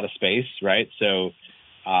up a lot of space, right? So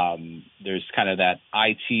there's kind of that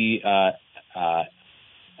IT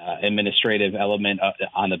administrative element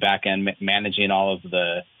on the back end, managing all of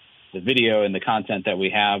the video and the content that we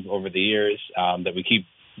have over the years that we keep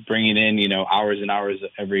bringing in, hours and hours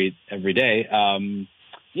every day.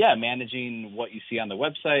 Managing what you see on the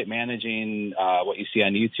website, managing what you see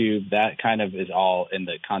on YouTube, that kind of is all in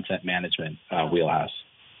the content management wheelhouse.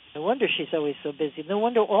 No wonder she's always so busy. No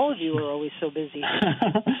wonder all of you are always so busy.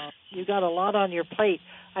 You got a lot on your plate.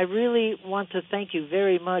 I really want to thank you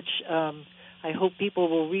very much. I hope people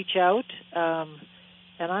will reach out.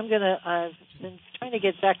 And I've been trying to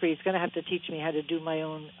get Zachary. He's going to have to teach me how to do my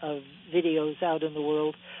own videos out in the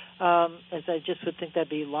world, as I just would think that'd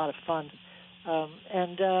be a lot of fun. So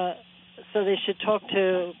they should talk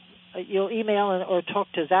to, you'll email or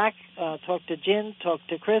talk to Zach, talk to Jen, talk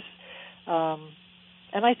to Chris.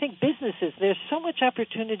 And I think businesses, there's so much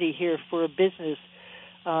opportunity here for a business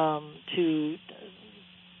to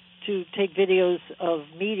take videos of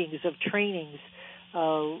meetings, of trainings,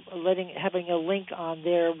 having a link on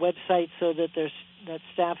their website so that that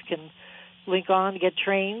staff can link on, get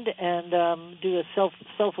trained, and do a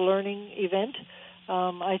self-learning event.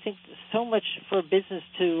 I think so much for a business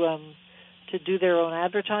to do their own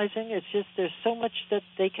advertising. It's just there's so much that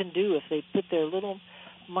they can do if they put their little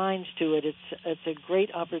minds to it. It's a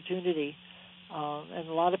great opportunity, and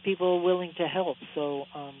a lot of people are willing to help. So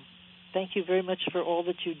thank you very much for all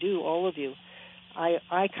that you do, all of you.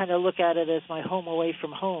 I kind of look at it as my home away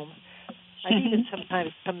from home. I even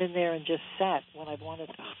sometimes come in there and just sat when I wanted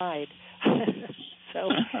to hide. So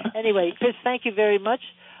anyway, Chris, thank you very much.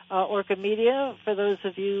 ORCA Media, for those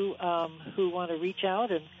of you who want to reach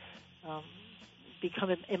out and become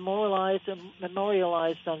memorialized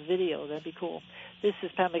on video, that'd be cool. This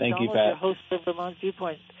is Pat McDonald, your host of Vermont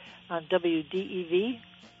Viewpoint on WDEV.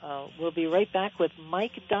 We'll be right back with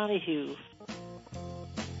Mike Donoghue.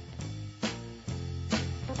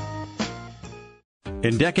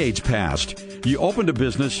 In decades past, you opened a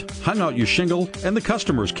business, hung out your shingle, and the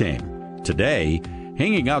customers came. Today,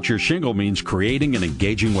 hanging out your shingle means creating an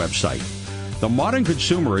engaging website. The modern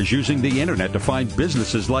consumer is using the internet to find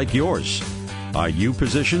businesses like yours. Are you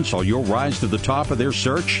positioned so you'll rise to the top of their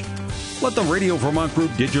search? Let the Radio Vermont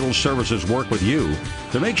Group Digital Services work with you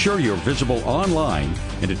to make sure you're visible online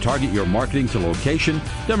and to target your marketing to location,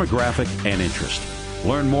 demographic, and interest.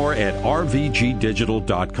 Learn more at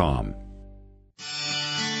rvgdigital.com.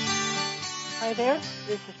 Hi there,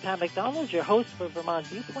 this is Pat McDonald, your host for Vermont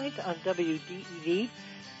Viewpoint on WDEV.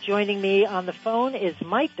 Joining me on the phone is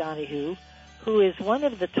Mike Donoghue, who is one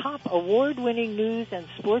of the top award-winning news and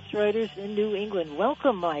sports writers in New England.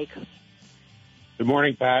 Welcome, Mike. Good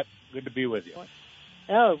morning, Pat. Good to be with you.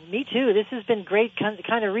 Oh, me too. This has been great, kind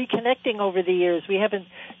of reconnecting over the years. We haven't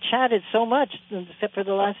chatted so much except for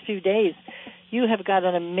the last few days. You have got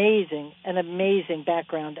an amazing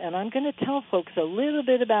background, and I'm going to tell folks a little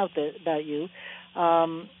bit about you.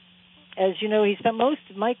 As you know,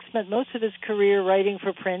 Mike spent most of his career writing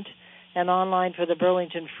for print and online for the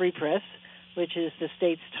Burlington Free Press, which is the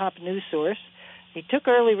state's top news source. He took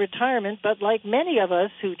early retirement, but like many of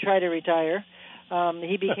us who try to retire,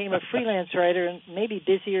 he became a freelance writer and maybe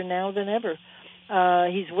busier now than ever.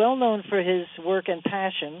 He's well known for his work and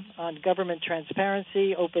passion on government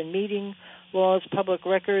transparency, open meeting laws, public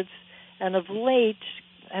records, and of late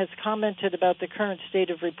has commented about the current state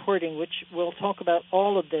of reporting, which we'll talk about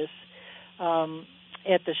all of this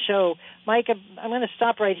at the show. Mike, I'm going to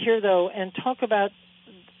stop right here, though, and talk about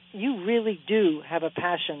you really do have a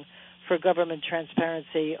passion for government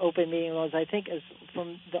transparency, open meeting laws. I think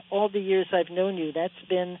from all the years I've known you, that's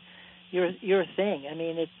been your thing. I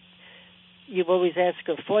mean, you've always asked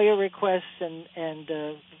for FOIA requests and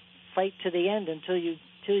fight to the end until you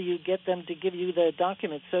get them to give you the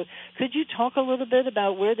documents. So could you talk a little bit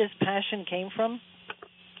about where this passion came from?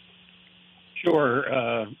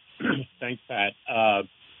 Sure. Thanks, Pat.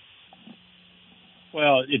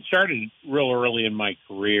 Well, it started real early in my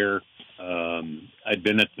career. I'd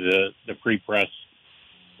been at the Free Press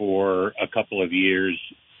for a couple of years,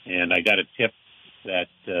 and I got a tip that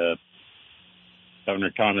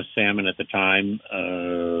Governor Thomas Salmon at the time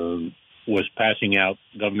was passing out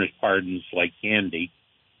governor's pardons like candy,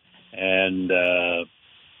 and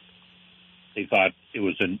they thought it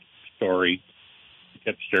was a story,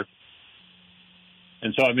 tipster.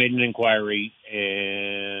 And so I made an inquiry,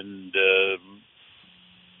 and the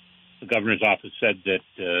governor's office said that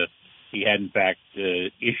he had, in fact,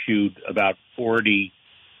 issued about 40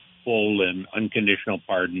 full and unconditional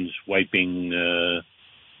pardons, wiping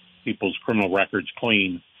people's criminal records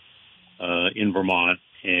clean in Vermont.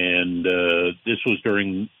 And this was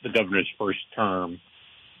during the governor's first term,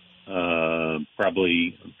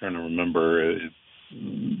 probably, I'm trying to remember,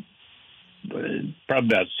 probably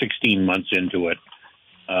about 16 months into it.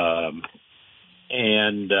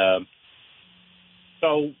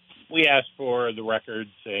 So we asked for the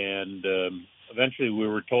records, and eventually we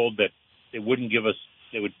were told that they would give us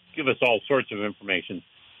all sorts of information.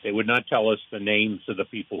 They would not tell us the names of the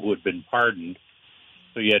people who had been pardoned,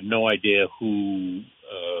 so you had no idea who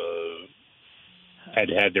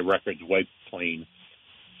had their records wiped clean.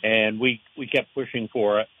 And we kept pushing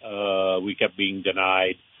for it. We kept being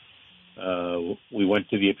denied. We went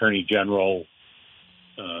to the Attorney General,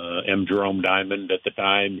 M. Jerome Diamond at the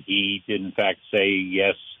time. He did, in fact, say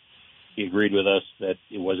yes. He agreed with us that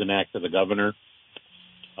it was an act of the governor.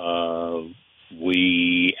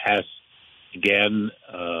 We asked again.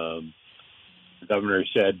 The governor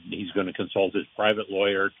said he's going to consult his private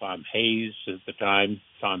lawyer, Tom Hayes, at the time.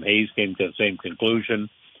 Tom Hayes came to the same conclusion.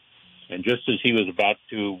 And just as he was about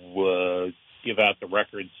to give out the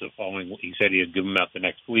records the following, he said he'd give them out the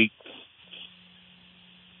next week.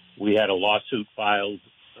 We had a lawsuit filed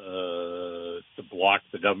to block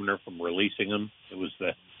the governor from releasing them. It was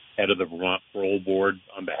the head of the Vermont Parole Board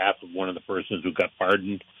on behalf of one of the persons who got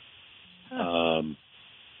pardoned.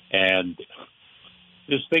 And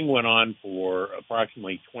this thing went on for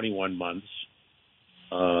approximately 21 months.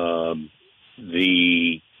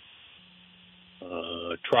 The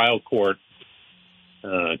trial court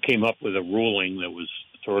came up with a ruling that was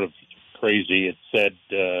sort of crazy. It said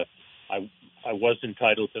I was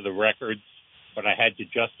entitled to the records, but I had to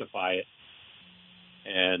justify it.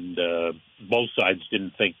 And both sides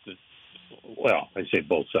didn't think that, well, I say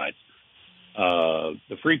both sides.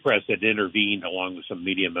 The Free Press had intervened along with some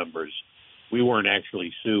media members. We weren't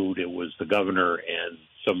actually sued. It was the governor and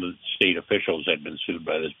some of the state officials had been sued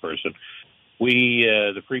by this person. We,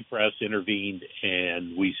 the Free Press, intervened,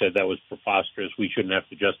 and we said that was preposterous. We shouldn't have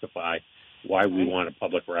to justify why we want a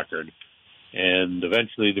public record. And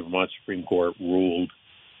eventually the Vermont Supreme Court ruled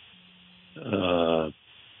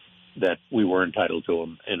that we were entitled to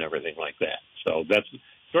them and everything like that. So that's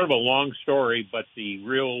sort of a long story, but the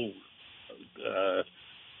real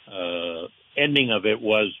ending of it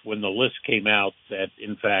was when the list came out that,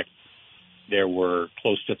 in fact, there were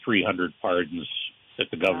close to 300 pardons that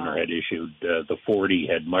the governor had issued. The 40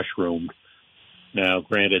 had mushroomed. Now,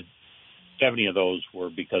 granted, 70 of those were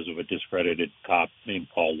because of a discredited cop named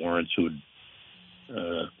Paul Lawrence who'd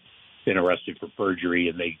been arrested for perjury,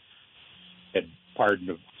 and they had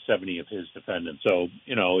pardoned 70 of his defendants. So,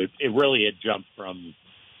 you know, it really had jumped from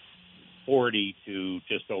 40 to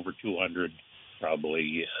just over 200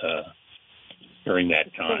 probably during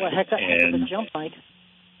that time. So a heck of a jump, Mike.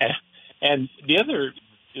 And the other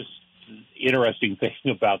just interesting thing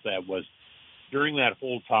about that was during that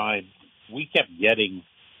whole time, we kept getting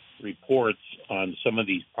reports on some of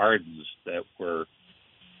these pardons that were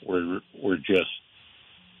just,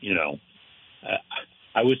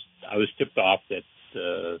 I was tipped off that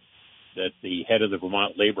the head of the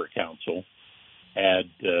Vermont Labor Council had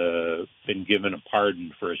been given a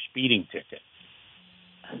pardon for a speeding ticket,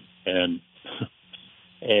 and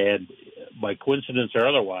by coincidence or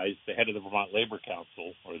otherwise, the head of the Vermont Labor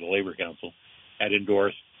Council or the Labor Council had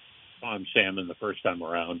endorsed Tom Salmon the first time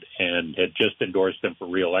around and had just endorsed him for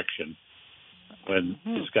re-election when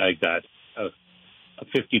this guy got a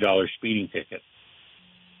 $50 speeding ticket.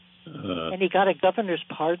 And he got a governor's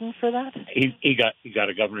pardon for that? He got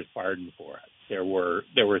a governor's pardon for it. There were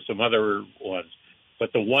some other ones,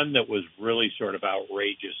 but the one that was really sort of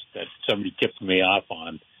outrageous that somebody tipped me off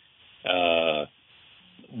on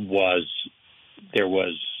was there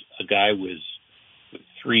was a guy with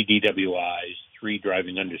 3 DWIs, 3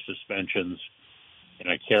 driving under suspensions, and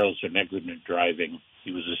a careless or negligent driving.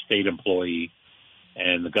 He was a state employee,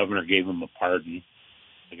 and the governor gave him a pardon.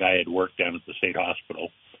 The guy had worked down at the state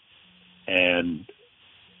hospital, and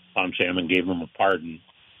Tom Salmon gave him a pardon.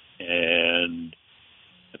 And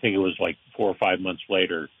I think it was like 4 or 5 months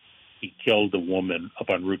later, he killed a woman up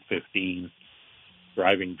on Route 15,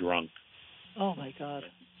 driving drunk. Oh, my God.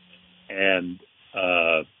 And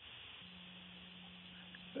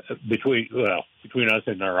between us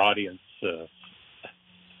and our audience,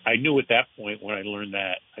 I knew at that point when I learned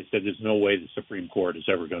that, I said, there's no way the Supreme Court is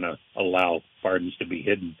ever going to allow pardons to be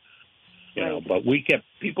hidden. You know, but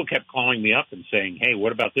people kept calling me up and saying, hey,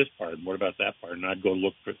 what about this pardon? What about that pardon? And I'd go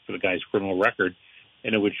look for the guy's criminal record,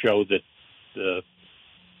 and it would show that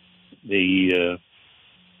the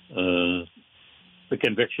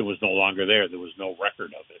conviction was no longer there. There was no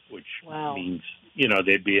record of it, which means,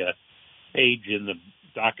 there'd be a page in the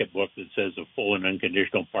docket book that says a full and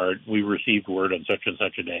unconditional pardon. We received word on such and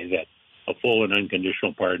such a day that a full and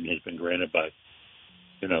unconditional pardon has been granted by,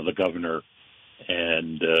 the governor.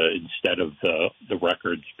 And instead of the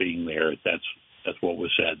records being there, that's what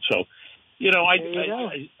was said. So,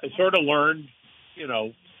 I sort of learned,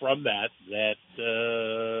 from that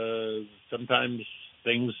sometimes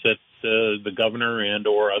things that the governor and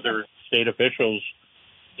or other state officials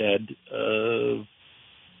said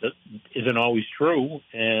isn't always true.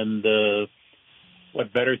 And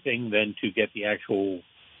what better thing than to get the actual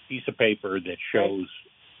piece of paper that shows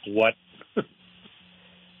what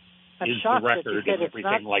I'm is shocked the record that you said and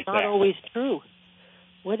everything it's like not that. always true.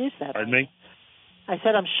 What is that? Pardon me? I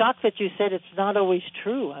said I'm shocked that you said it's not always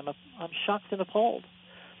true. I'm shocked and appalled.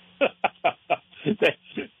 But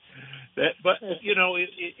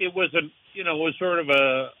it was sort of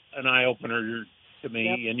an eye opener to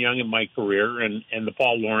me and young in my career, and the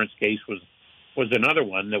Paul Lawrence case was another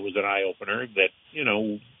one that was an eye opener that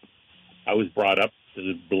I was brought up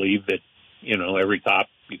to believe that every cop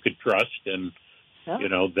you could trust, and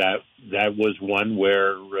that was one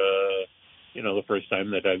where the first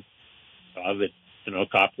time that I saw that a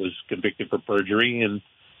cop was convicted for perjury, and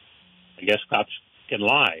I guess cops can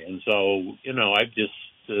lie, and so I just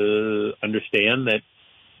understand that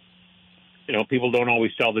people don't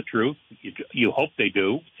always tell the truth. You hope they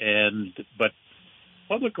do, but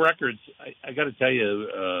public records, I got to tell you,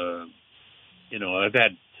 I've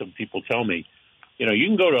had some people tell me, you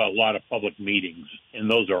can go to a lot of public meetings, and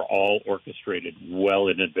those are all orchestrated well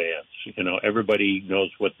in advance. Everybody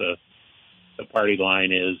knows what the party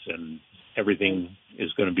line is, and everything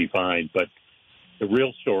is going to be fine. But the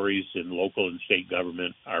real stories in local and state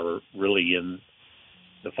government are really in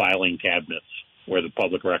the filing cabinets where the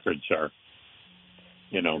public records are.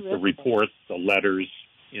 The reports, the letters,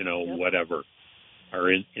 whatever,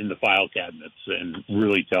 are in the file cabinets and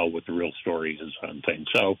really tell what the real story is on things.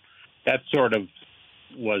 So that sort of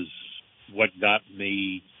was what got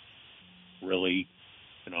me really,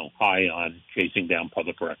 high on chasing down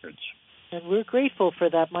public records. And we're grateful for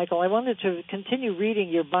that, Michael. I wanted to continue reading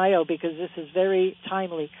your bio because this is very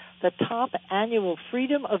timely. The top annual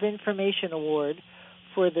Freedom of Information Award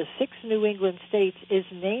for the 6 New England states is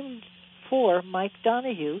named for Mike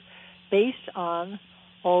Donoghue based on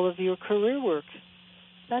all of your career work.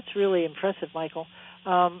 That's really impressive, Michael.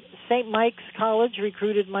 St. Mike's College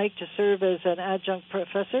recruited Mike to serve as an adjunct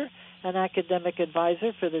professor and academic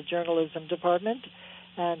advisor for the journalism department,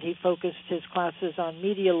 and he focused his classes on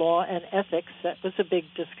media law and ethics. That was a big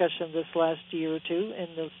discussion this last year or two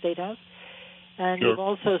in the State House. And Sure. you've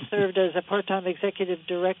also served as a part-time executive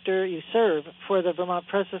director. You serve for the Vermont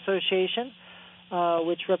Press Association,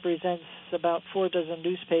 which represents about 4 dozen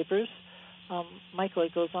newspapers. Michael,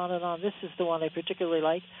 it goes on and on. This is the one I particularly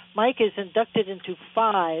like. Mike is inducted into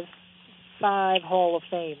five Hall of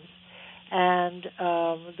Fames. And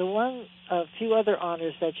a few other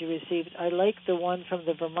honors that you received, I like the one from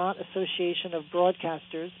the Vermont Association of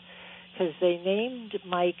Broadcasters, because they named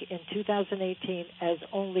Mike in 2018 as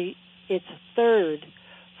only its 3rd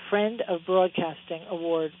Friend of Broadcasting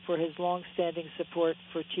Award for his long-standing support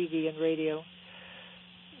for TV and radio.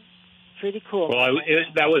 Pretty cool. Well,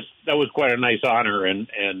 that was quite a nice honor, and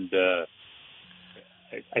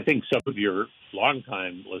I think some of your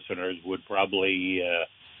longtime listeners would probably.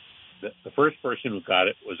 The first person who got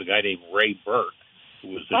it was a guy named Ray Burke, who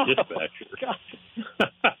was the dispatcher.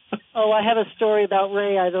 I have a story about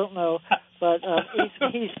Ray. I don't know, but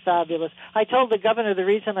he's fabulous. I told the governor the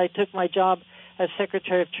reason I took my job as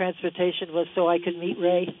Secretary of Transportation was so I could meet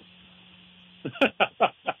Ray.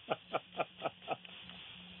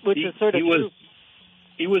 Which is sort of true.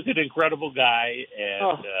 He was an incredible guy,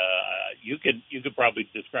 and you could probably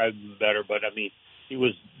describe him better. But I mean, he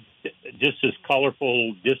was just this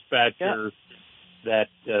colorful dispatcher that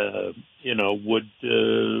would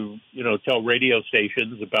tell radio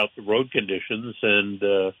stations about the road conditions,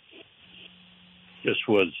 and just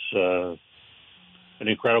was an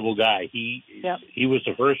incredible guy. He was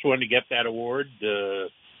the first one to get that award.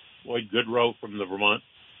 Lloyd Goodrow from the Vermont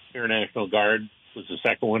Air National Guard was the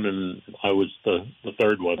second one, and I was the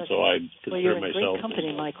third one. So I consider myself great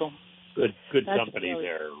company, Michael. Good company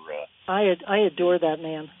there. I adore that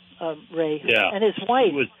man, Ray. Yeah. And his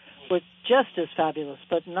wife was just as fabulous,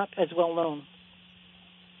 but not as well known.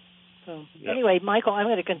 So anyway, Michael, I'm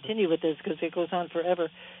going to continue with this because it goes on forever.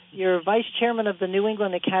 You're vice chairman of the New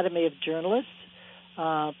England Academy of Journalists,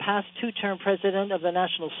 past 2-term president of the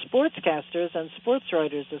National Sportscasters and Sports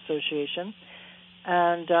Writers Association.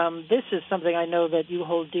 And this is something I know that you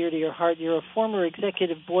hold dear to your heart. You're a former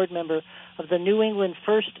executive board member of the New England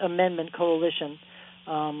First Amendment Coalition.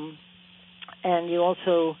 And you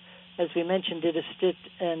also, as we mentioned, did a stint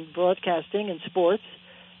in broadcasting and sports.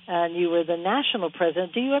 And you were the national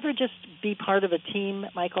president. Do you ever just be part of a team,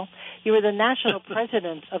 Michael? You were the national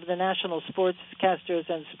president of the National Sportscasters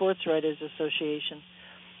and Sports Writers Association.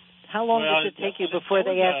 How long did it take you before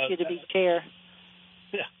they asked you to be chair?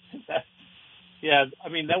 Yeah, I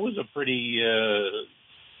mean, that was a pretty.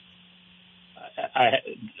 I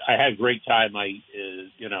had a great time. I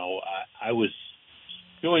was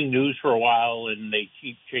doing news for a while, and they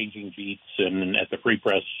keep changing beats. And at the Free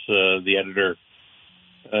Press, the editor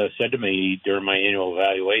said to me during my annual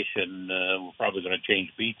evaluation, "We're probably going to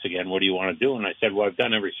change beats again. What do you want to do?" And I said, "Well, I've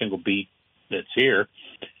done every single beat that's here.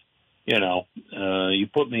 You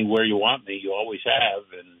put me where you want me. You always have."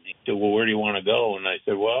 And he said, "Well, where do you want to go?" And I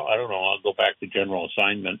said, "Well, I don't know. I'll go back to general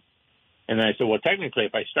assignment." And then I said, "Well, technically,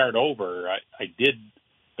 if I start over, I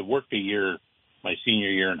worked a year, my senior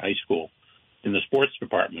year in high school, in the sports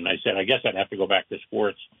department." I said, "I guess I'd have to go back to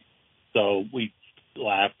sports." So we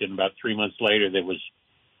laughed, and about 3 months later,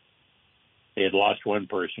 they had lost one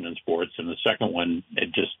person in sports, and the second one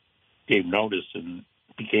had just gave notice, and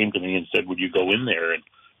he came to me and said, "Would you go in there?" And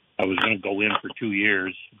I was going to go in for 2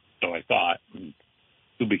 years, so I thought. And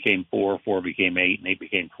 2 became 4, 4 became 8, and 8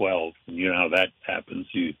 became 12. And you know how that happens.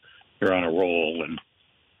 You're on a roll. And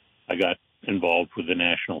I got involved with the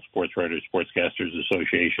National Sports Writers Sportscasters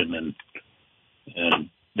Association, and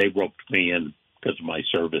they roped me in because of my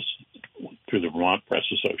service through the Vermont Press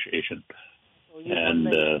Association.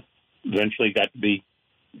 And eventually got to be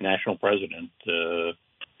national president for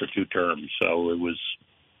 2 terms. So it was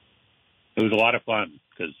a lot of fun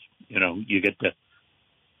because, you get to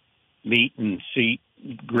meet and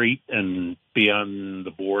greet and be on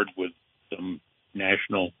the board with some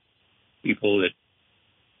national people that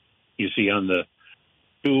you see on the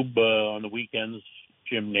tube on the weekends,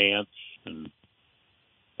 Jim Nance and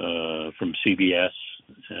from CBS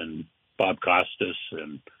and Bob Costas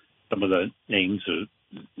and some of the names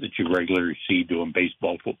that you regularly see doing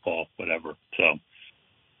baseball, football, whatever. So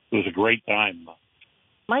it was a great time.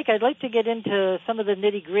 Mike, I'd like to get into some of the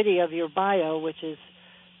nitty-gritty of your bio, which is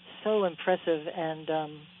so impressive, and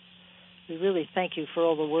we really thank you for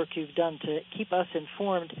all the work you've done to keep us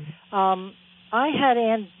informed. I had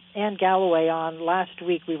Ann Galloway on last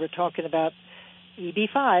week. We were talking about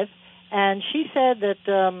EB5, and she said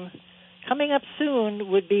that coming up soon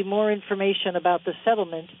would be more information about the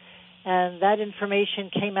settlement, and that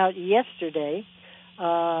information came out yesterday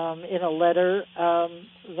in a letter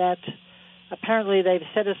that apparently they've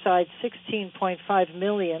set aside $16.5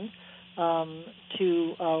 million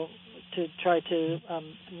to to try to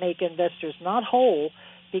make investors not whole,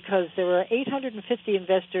 because there were 850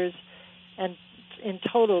 investors, and in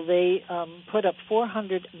total they put up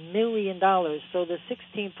 $400 million. So the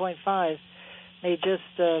 16.5 may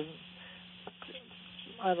just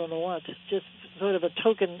I don't know what, just sort of a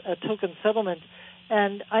token settlement.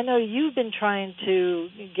 And I know you've been trying to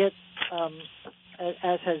get,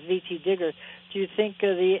 as has V.T. Digger. Do you think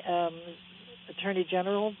the Attorney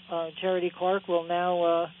General, Charity Clark, will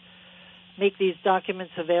now make these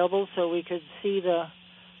documents available so we could see the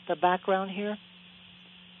background here?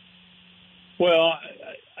 Well,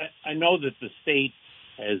 I know that the state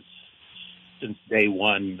has, since day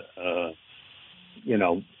one,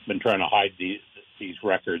 been trying to hide these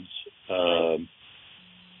records.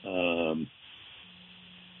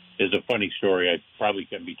 There's a funny story. I probably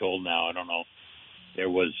can be told now. I don't know. There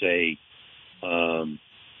was I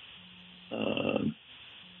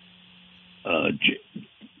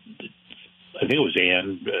think it was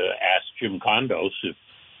Ann asked Jim Condos if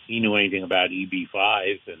he knew anything about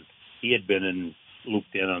EB5, and he had been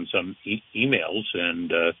looped in on some emails,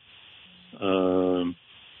 and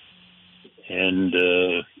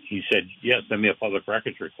he said, "Yes, send me a public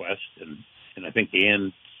records request." And I think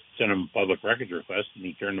Ann sent him a public records request, and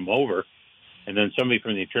he turned them over. And then somebody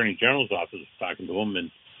from the Attorney General's office was talking to him,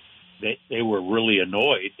 and they were really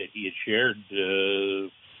annoyed that he had shared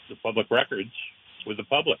the public records with the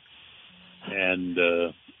public. And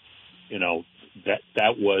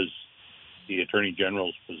that was the Attorney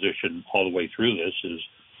General's position all the way through this, is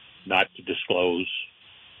not to disclose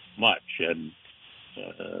much. And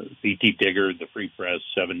V.T. Digger, the Free Press,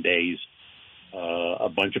 7 Days, a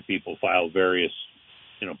bunch of people filed various,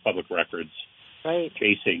 public records, right,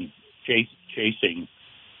 chasing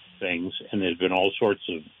things, and there's been all sorts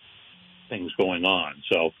of things going on.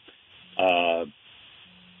 So,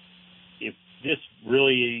 if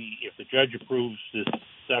the judge approves this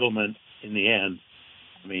settlement in the end,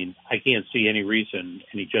 I mean, I can't see any reason,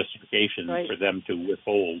 any justification for them to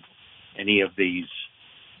withhold any of these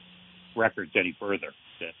records any further.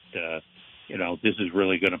 That, this is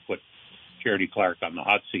really going to put Charity Clark on the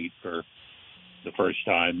hot seat for the first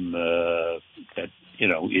time.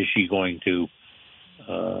 Is she going to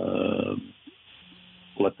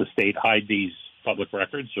let the state hide these public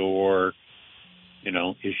records, or,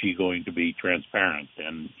 is she going to be transparent?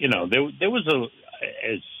 And, there was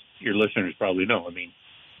as your listeners probably know, I mean,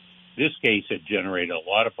 this case had generated a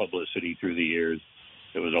lot of publicity through the years.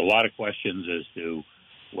 There was a lot of questions as to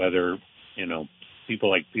whether, people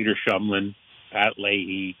like Peter Shumlin, Pat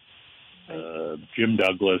Leahy, Jim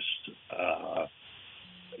Douglas,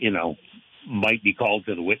 might be called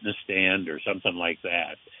to the witness stand or something like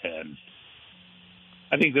that. And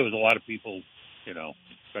I think there was a lot of people,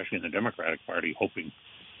 especially in the Democratic Party, hoping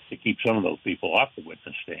to keep some of those people off the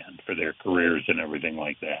witness stand for their careers and everything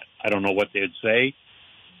like that. I don't know what they'd say,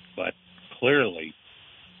 but clearly,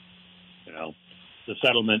 the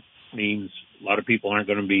settlement means a lot of people aren't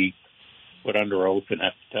going to be put under oath and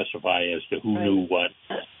have to testify as to who knew what,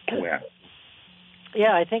 where.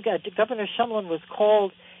 Yeah, I think Governor Shumlin was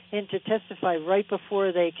called in to testify right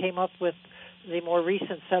before they came up with the more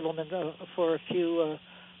recent settlement for a few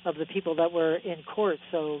of the people that were in court,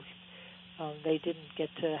 so they didn't get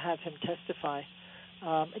to have him testify.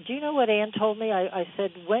 Do you know what Ann told me? I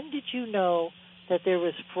said, when did you know that there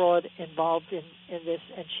was fraud involved in this?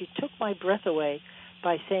 And she took my breath away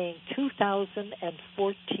by saying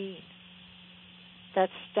 2014.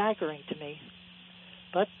 That's staggering to me.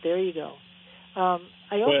 But there you go. I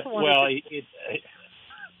also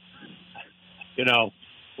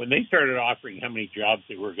when they started offering how many jobs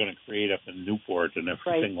they were going to create up in Newport and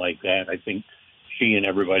everything like that, I think she and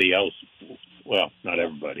everybody else, well, not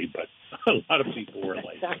everybody, but a lot of people were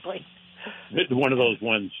like, exactly. One of those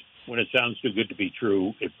ones, when it sounds too good to be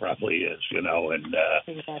true, it probably is, and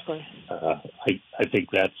exactly. I think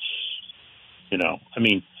that's, I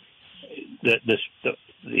mean,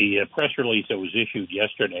 the press release that was issued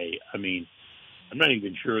yesterday, I mean, I'm not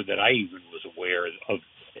even sure that I even was aware of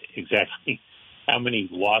exactly how many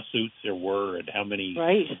lawsuits there were and how many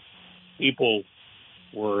people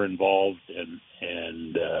were involved and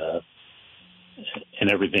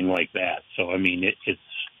everything like that. So I mean, it's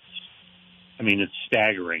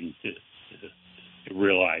staggering to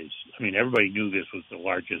realize. I mean, everybody knew this was the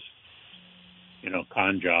largest,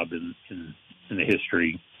 con job in the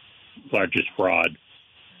history, largest fraud,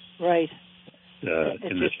 in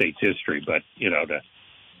the state's history. But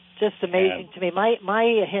just amazing to me.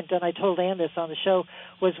 My hint, and I told Ann this on the show,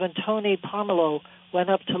 was when Tony Pomelo went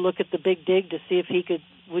up to look at the big dig to see if he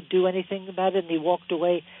would do anything about it, and he walked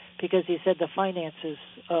away because he said the finances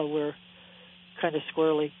were kind of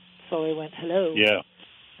squirrely. So I went, hello. Yeah.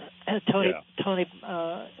 Tony,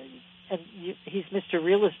 he's Mr.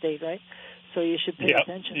 Real Estate, right? So you should pay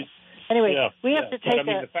attention. Anyway, we have to take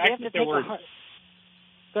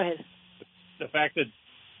Go ahead. The fact that,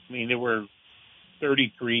 there were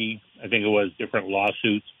 33, I think it was, different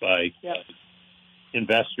lawsuits by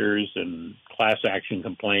investors and class action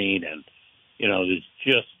complaint, and it's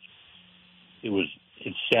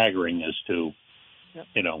staggering as to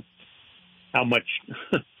how much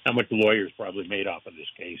lawyers probably made off of this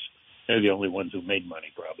case. They're the only ones who made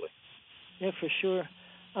money, probably. Yeah, for sure.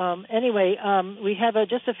 Anyway, we have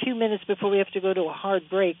just a few minutes before we have to go to a hard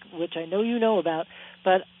break, which I know you know about,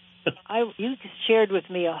 but you shared with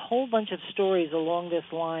me a whole bunch of stories along this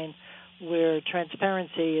line where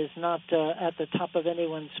transparency is not at the top of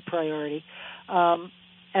anyone's priority.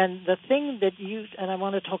 And the thing that and I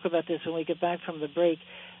want to talk about this when we get back from the break,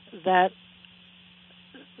 that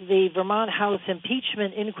the Vermont House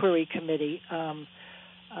Impeachment Inquiry Committee,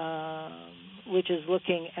 which is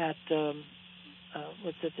looking at, the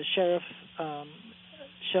Sheriff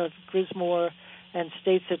Grismore and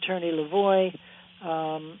State's Attorney Lavoie,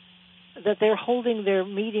 that they're holding their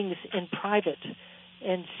meetings in private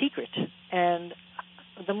and secret. And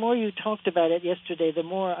the more you talked about it yesterday, the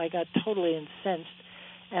more I got totally incensed.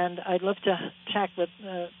 And I'd love to check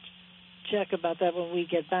about that when we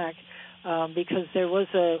get back, because there was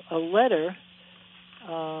a letter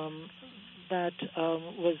that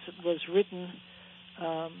was written.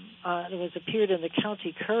 It was appeared in the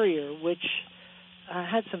County Courier, which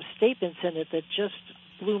had some statements in it that just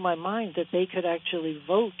blew my mind, that they could actually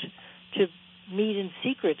vote to meet in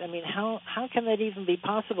secret. How can that even be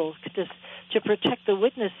possible to protect the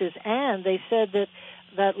witnesses? And they said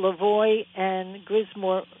that Lavoie and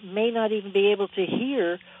Grismore may not even be able to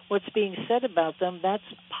hear what's being said about them. That's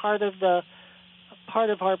part of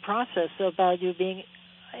our process about you being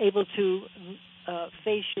able to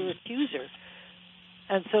face your accuser.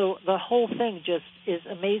 And so the whole thing just is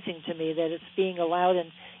amazing to me that it's being allowed,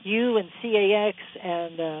 and you and CAX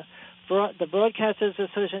and the Broadcasters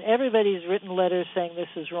Association, everybody's written letters saying this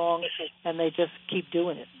is wrong, and they just keep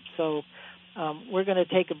doing it. So we're going to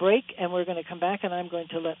take a break, and we're going to come back, and I'm going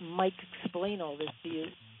to let Mike explain all this to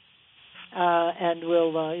you. And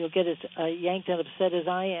you'll get as yanked and upset as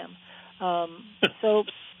I am.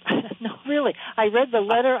 No, really. I read the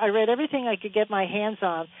letter. I read everything I could get my hands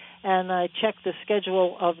on, and I checked the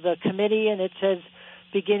schedule of the committee, and it says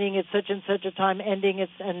beginning at such and such a time, ending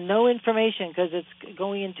and no information because it's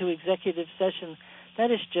going into executive session.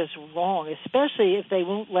 That is just wrong, especially if they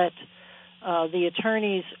won't let the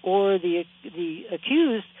attorneys or the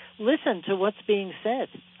accused listen to what's being said.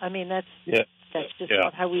 That's just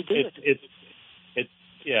not how we do it. I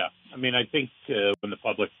think when the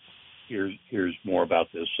public hears more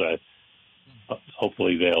about this,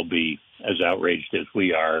 hopefully they'll be as outraged as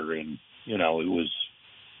we are. And it was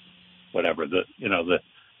whatever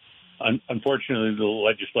unfortunately the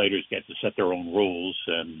legislators get to set their own rules.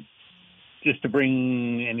 And just to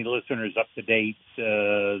bring any listeners up to date,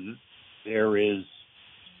 there is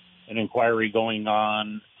an inquiry going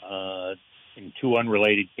on in two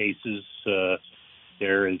unrelated cases.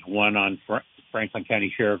 There is one on Franklin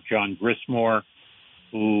County Sheriff John Grismore,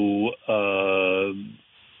 who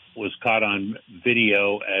was caught on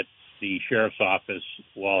video at the sheriff's office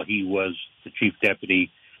while he was the chief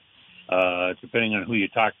deputy. Depending on who you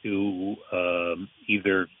talk to,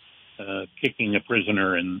 either kicking a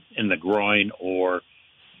prisoner in the groin, or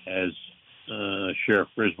as Sheriff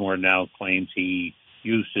Grismore now claims, he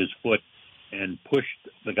used his foot and pushed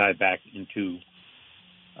the guy back into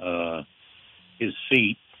his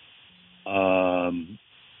seat.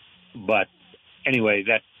 But anyway,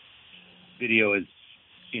 that video has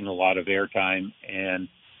seen a lot of airtime, and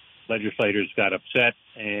legislators got upset,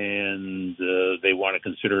 and they want to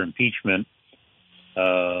consider impeachment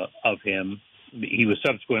of him. He was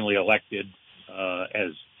subsequently elected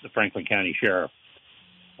as the Franklin County Sheriff.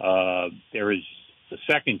 There is the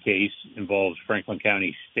second case involves Franklin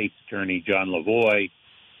County State's Attorney John Lavoie,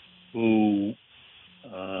 who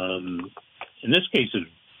in this case is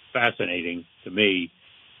fascinating to me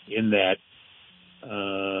in that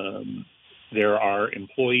there are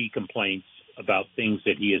employee complaints about things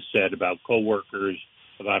that he has said about coworkers,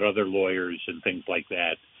 about other lawyers, and things like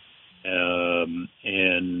that,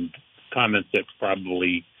 and comments that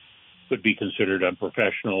probably could be considered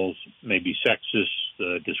unprofessional, maybe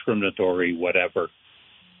sexist, discriminatory, whatever.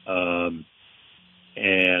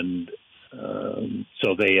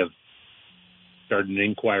 So they have started an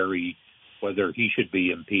inquiry whether he should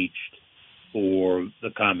be impeached for the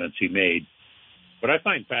comments he made. What I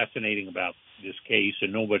find fascinating about this case,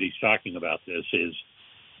 and nobody's talking about this, is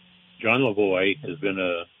John Lavoie has been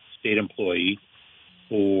a state employee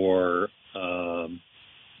for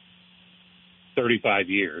 35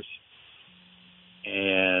 years.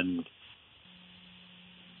 And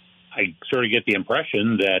I sort of get the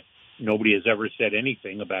impression that nobody has ever said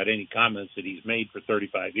anything about any comments that he's made for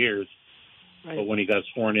 35 years. Right. But when he got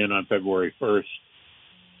sworn in on February 1st,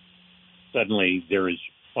 suddenly there is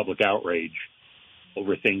public outrage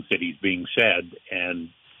over things that he's being said. And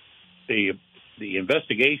the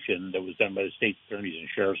investigation that was done by the state attorneys and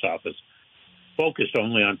sheriff's office focused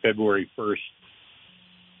only on February 1st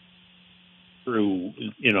through,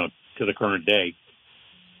 to the current day.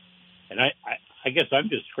 And I guess I'm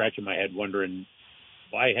just scratching my head wondering,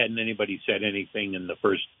 why hadn't anybody said anything in the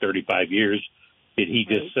first 35 years? Did he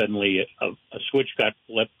just suddenly, a switch got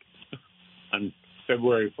flipped on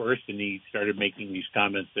February 1st and he started making these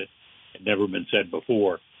comments that had never been said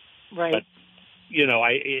before? Right. But,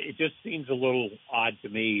 it just seems a little odd to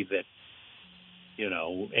me that,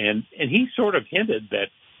 and he sort of hinted that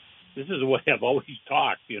this is the way I've always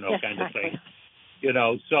talked, kind of thing.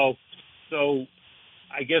 So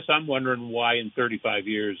I guess I'm wondering why in 35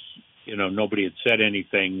 years, nobody had said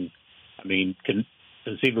anything. I mean,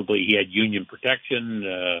 conceivably he had union protection,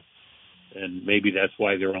 and maybe that's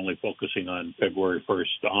why they're only focusing on February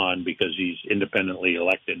 1st on, because he's independently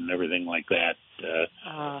elected and everything like that.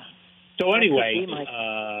 So anyway,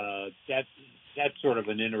 that's sort of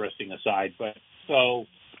an interesting aside. But so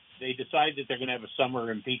they decide that they're going to have a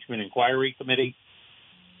summer impeachment inquiry committee.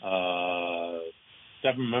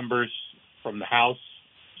 7 members from the House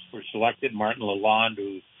were selected. Martin Lalonde,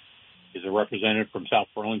 who is a representative from South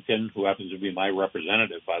Burlington, who happens to be my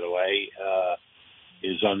representative, by the way,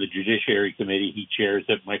 is on the Judiciary Committee. He chairs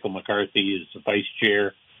it. Michael McCarthy is the vice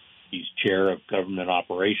chair. He's chair of Government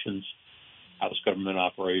Operations, House Government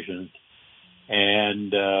Operations.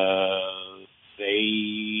 And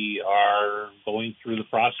they are going through the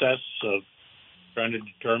process of trying to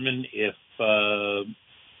determine if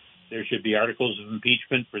there should be articles of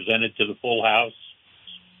impeachment presented to the full House.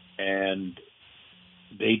 And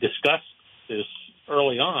they discussed this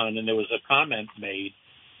early on, and there was a comment made,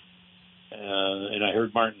 and I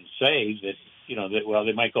heard Martin say that,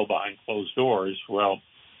 they might go behind closed doors. Well,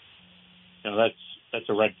 that's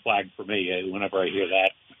a red flag for me whenever I hear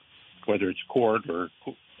that, whether it's court or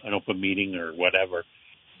an open meeting or whatever.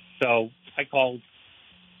 So I called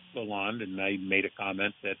Lalonde and I made a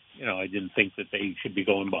comment that, I didn't think that they should be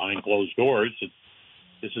going behind closed doors.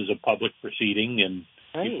 This is a public proceeding, and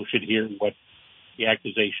people should hear what the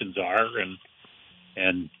accusations are,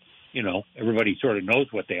 and everybody sort of knows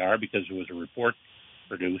what they are because there was a report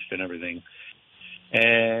produced and everything.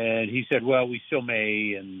 And he said, well, we still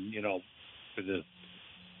may, and, for the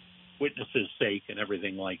witnesses' sake and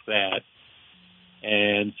everything like that.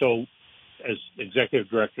 And so as executive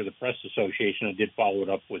director of the Press Association, I did follow it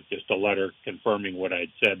up with just a letter confirming what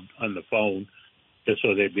I'd said on the phone, just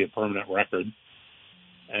so there'd be a permanent record.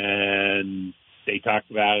 And they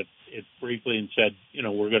talked about it briefly and said,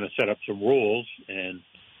 we're going to set up some rules. And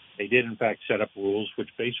they did, in fact, set up rules, which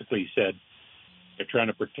basically said they're trying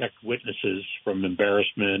to protect witnesses from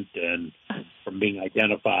embarrassment and from being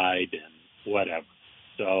identified and whatever.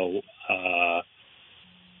 So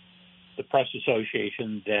the Press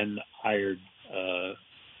Association then hired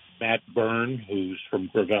Matt Byrne, who's from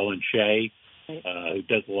Gravel and Shea, who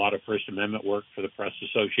does a lot of First Amendment work for the Press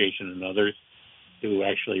Association and others, to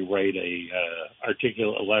actually write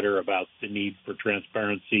articulate letter about the need for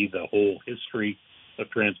transparency, the whole history of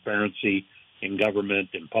transparency in government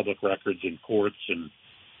and public records in courts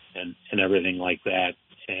and everything like that.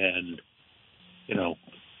 And,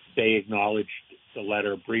 they acknowledged the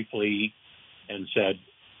letter briefly and said,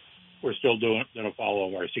 we're still going to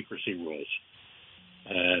follow our secrecy rules.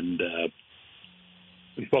 And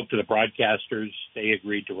we spoke to the broadcasters. They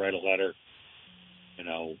agreed to write a letter.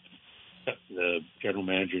 The general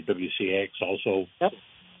manager of WCAX also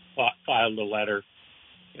filed a letter,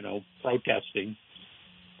 protesting,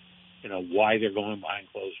 why they're going behind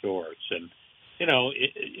closed doors. And,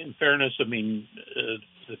 in fairness,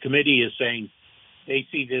 the committee is saying they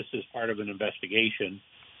see this as part of an investigation,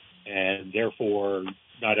 and therefore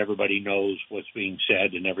not everybody knows what's being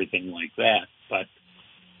said and everything like that. But,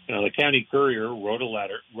 the County Courier wrote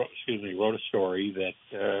a story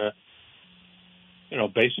that,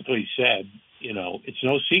 basically said, it's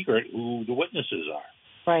no secret who the witnesses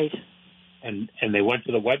are. Right. And they went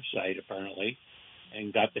to the website, apparently,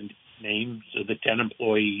 and got the names of the 10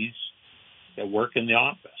 employees that work in the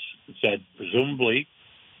office and said, presumably,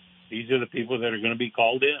 these are the people that are going to be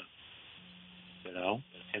called in,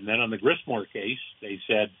 And then on the Gristmore case, they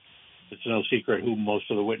said it's no secret who most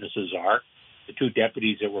of the witnesses are. the two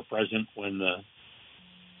deputies that were present when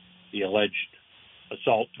the alleged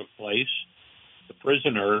assault took place. The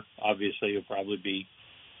prisoner, obviously, will probably be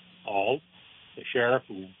called. The sheriff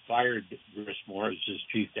who fired Grismore as his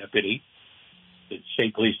chief deputy, the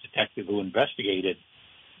state police detective who investigated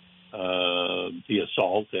the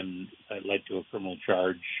assault, and that led to a criminal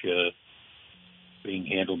charge being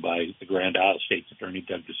handled by the Grand Isle State's Attorney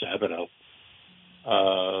Doug DeSabato.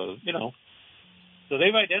 So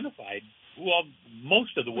they've identified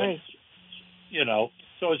most of the witnesses.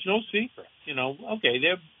 So it's no secret. Okay,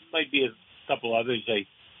 there might be a couple others they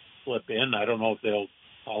slip in. I don't know if they'll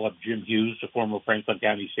call up Jim Hughes, the former Franklin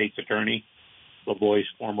County State's Attorney, LaVoie's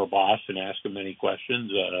former boss, and ask him any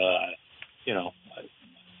questions.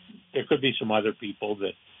 There could be some other people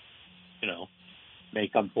that, may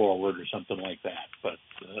come forward or something like that. But,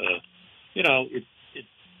 it's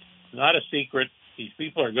not a secret. These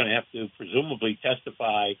people are going to have to presumably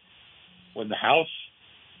testify when the House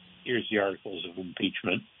hears the articles of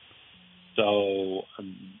impeachment. So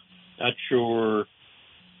I'm not sure,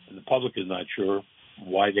 and the public is not sure,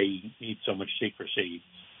 why they need so much secrecy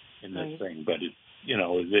in this thing. But,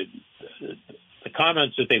 the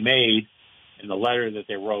comments that they made and the letter that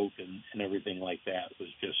they wrote and everything like that was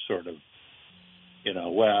just sort of,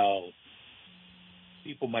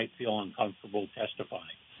 people might feel uncomfortable testifying.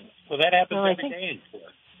 Well, that happens every day in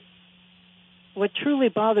court. What truly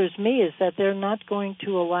bothers me is that they're not going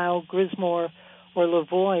to allow Grismore or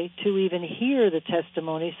LaVoie to even hear the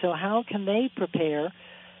testimony. So how can they prepare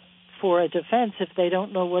for a defense if they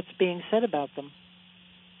don't know what's being said about them?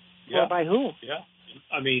 Yeah. Or by who? Yeah.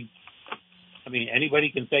 I mean,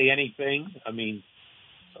 anybody can say anything.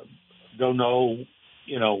 Don't know,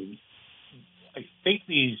 I think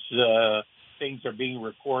these things are being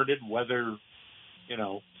recorded, whether,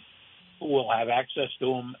 who will have access to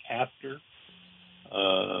them after.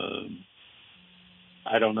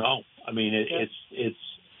 I don't know. It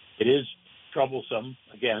is troublesome,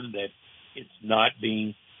 again, that it's not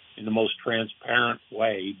being in the most transparent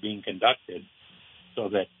way being conducted so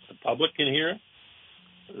that the public can hear it.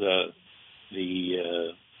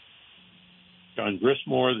 The John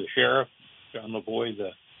Grismore, the sheriff, John LaVoie,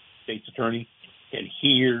 the state's attorney, can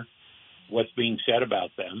hear what's being said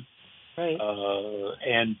about them. Right.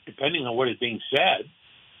 And depending on what is being said,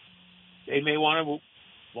 they may want to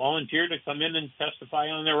volunteer to come in and testify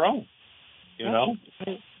on their own.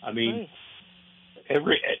 Right.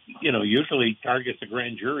 Usually targets of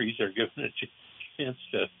grand juries are given a chance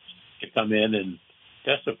to come in and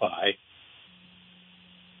testify.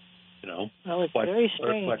 Well, it's very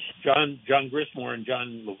strange. But John Grismore and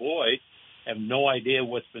John LaVoie have no idea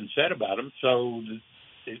what's been said about them, so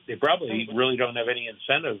they probably really don't have any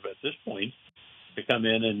incentive at this point to come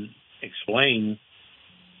in and explain,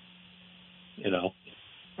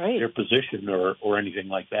 their position or anything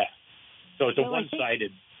like that. So it's a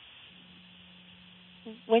one-sided.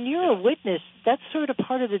 When you're a witness, that's sort of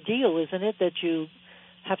part of the deal, isn't it? That you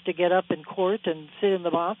have to get up in court and sit in the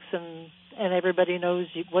box and everybody knows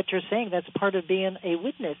what you're saying. That's part of being a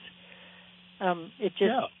witness. It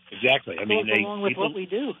just exactly. goes along with what we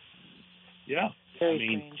do. Yeah. Very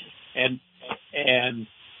strange. And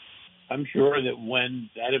I'm sure that when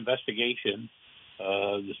that investigation,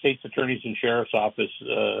 the state's attorneys and sheriff's office,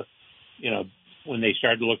 when they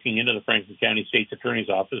started looking into the Franklin County State's Attorney's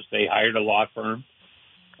Office, they hired a law firm,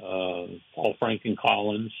 Paul Franken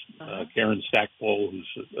Collins, Karen Stackpole,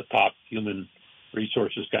 who's a top human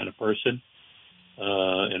resources kind of person,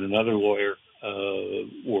 and another lawyer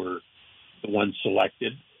were the ones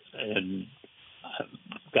selected. And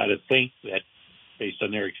I've got to think that based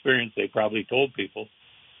on their experience, they probably told people,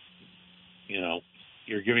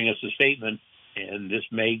 you're giving us a statement and this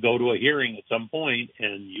may go to a hearing at some point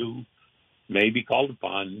and you may be called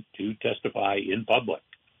upon to testify in public.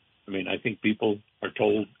 I think people are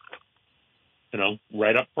told,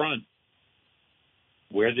 right up front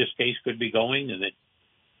where this case could be going and that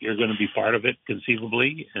you're going to be part of it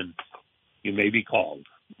conceivably and you may be called.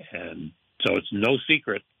 And so it's no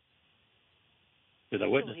secret to the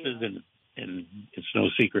witnesses and it's no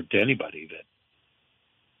secret to anybody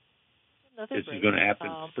that this is going to happen,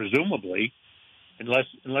 presumably,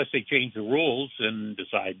 unless they change the rules and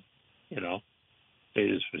decide, say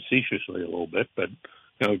this facetiously a little bit, but,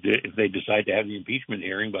 if they decide to have the impeachment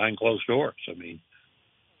hearing behind closed doors.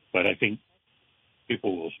 But I think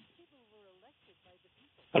people will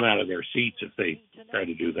come out of their seats if they try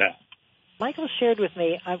to do that. Michael shared with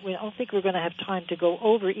me, I don't think we're going to have time to go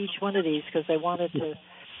over each one of these because I wanted to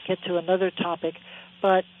get to another topic,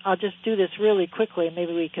 but I'll just do this really quickly and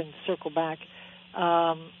maybe we can circle back.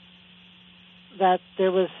 that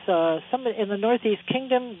there was someone in the Northeast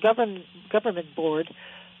Kingdom government board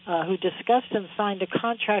who discussed and signed a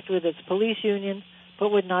contract with its police union but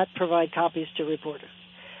would not provide copies to reporters.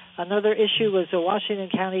 Another issue was the Washington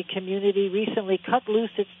County community recently cut loose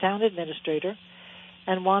its town administrator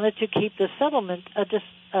and wanted to keep the settlement of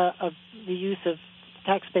the use of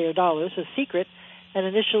taxpayer dollars a secret, and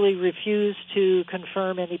initially refused to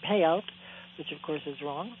confirm any payout, which of course is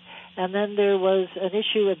wrong. And then there was an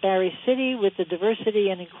issue at Barry City with the Diversity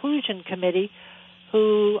and Inclusion Committee,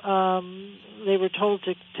 who they were told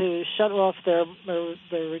to shut off their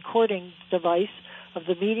recording device of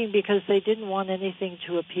the meeting because they didn't want anything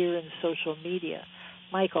to appear in social media.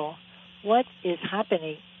 Michael, what is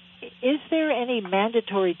happening? Is there any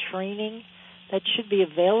mandatory training that should be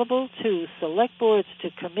available to select boards, to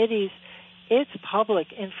committees? It's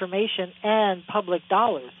public information and public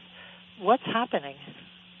dollars. What's happening?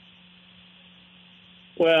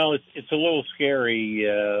 Well, it's a little scary.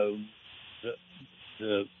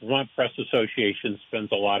 The Vermont Press Association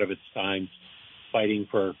spends a lot of its time fighting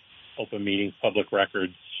for open meetings, public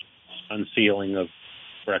records, unsealing of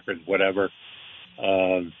records, whatever.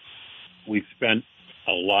 We've spent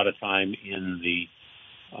a lot of time in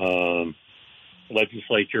the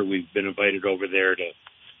legislature. We've been invited over there to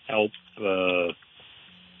help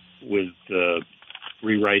with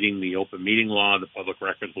rewriting the open meeting law, the public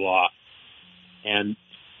records law. And,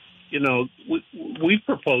 you know, we've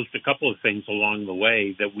proposed a couple of things along the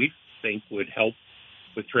way that we think would help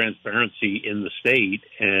with transparency in the state.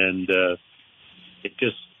 And it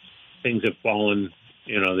just, things have fallen,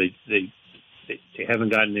 you know, they haven't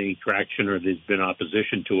gotten any traction, or there's been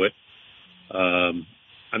opposition to it.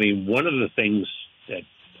 I mean, one of the things that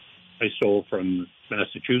I stole from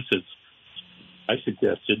Massachusetts, I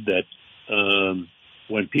suggested that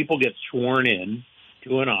when people get sworn in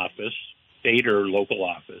to an office, state or local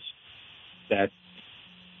office, that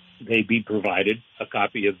they be provided a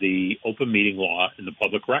copy of the open meeting law and the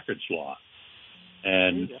public records law.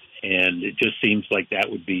 And it just seems like that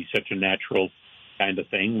would be such a natural kind of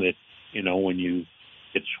thing that, you know, when you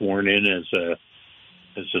get sworn in as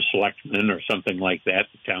a selectman or something like that,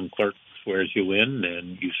 the town clerk swears you in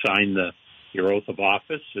and you sign your oath of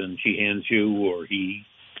office, and she hands you, or he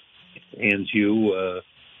hands you a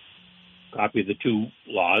copy of the two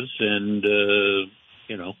laws, and,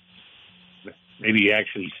 you know, maybe you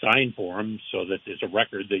actually sign for them so that there's a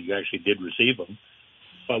record that you actually did receive them.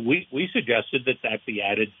 But we suggested that be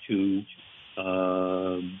added to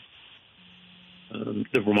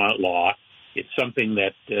the Vermont law. It's something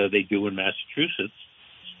that they do in Massachusetts,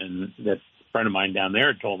 and that a friend of mine down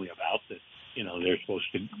there told me about, that, you know, they're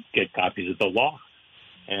supposed to get copies of the law.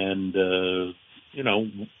 And, you know,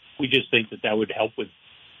 we just think that would help with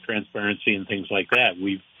transparency and things like that.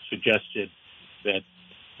 We've suggested that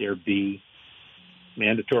there be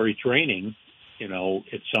mandatory training, you know,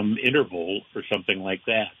 at some interval or something like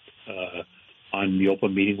that on the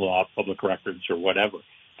open meeting law, public records, or whatever.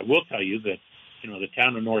 I will tell you that, you know, the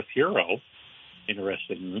town of North Hero,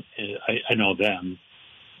 interesting, I know them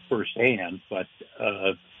firsthand, but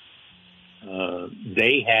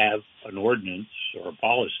they have an ordinance or a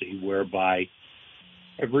policy whereby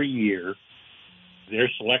every year their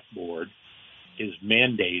select board is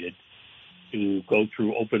mandated to go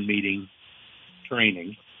through open meeting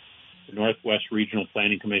training. The Northwest Regional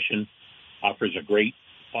Planning Commission offers a great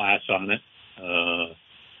class on it.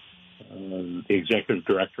 The executive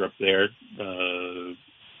director up there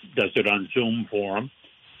does it on Zoom for them.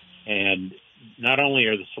 And not only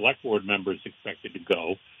are the select board members expected to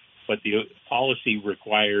go, but the policy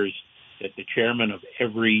requires that the chairman of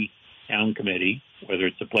every town committee, whether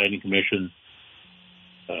it's a planning commission,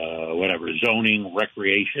 whatever, zoning,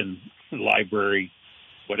 recreation, library,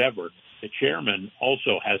 whatever, the chairman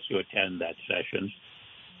also has to attend that session.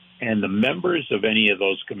 And the members of any of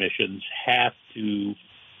those commissions have to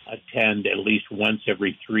attend at least once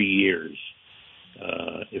every 3 years.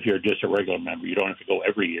 If you're just a regular member, you don't have to go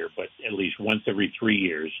every year, but at least once every 3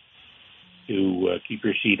 years to keep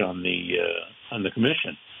your seat on the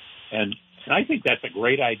commission. And I think that's a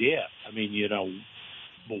great idea. I mean, you know,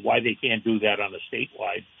 why they can't do that on a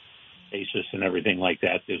statewide basis and everything like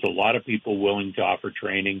that. There's a lot of people willing to offer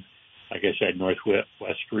training. Like I said,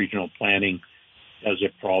 Northwest Regional Planning does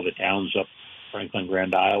it for all the towns up Franklin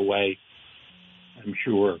Grand Isle way. I'm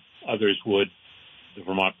sure others would. The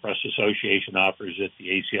Vermont Press Association offers it.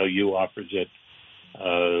 The ACLU offers it.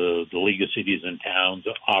 The League of Cities and Towns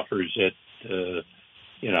offers it.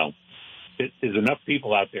 You know, there's enough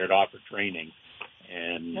people out there to offer training.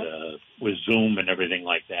 And with Zoom and everything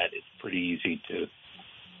like that, it's pretty easy to.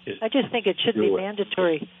 I just think it should be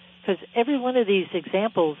mandatory. because every one of these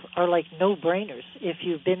examples are like no-brainers if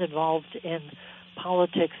you've been involved in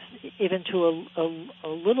politics, even to a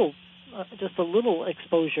little, just a little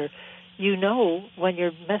exposure. You know, when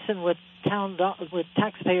you're messing with with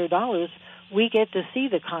taxpayer dollars, we get to see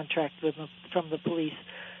the contract from the police.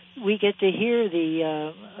 We get to hear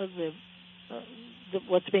the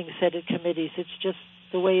what's being said at committees. It's just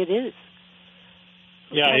the way it is.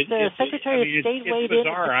 Yeah, the Secretary of State weighed in.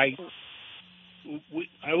 Bizarre.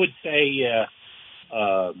 I would say,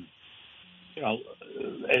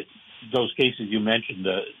 those cases you mentioned,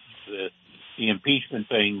 the impeachment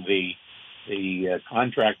thing, the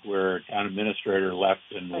contract where a town administrator left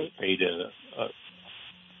and was paid a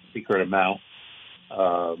secret amount.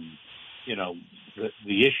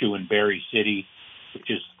 The issue in Berry City, which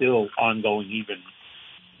is still ongoing even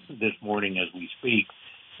this morning as we speak,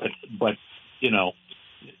 but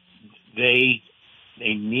they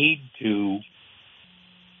need to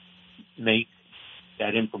make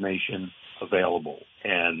that information available,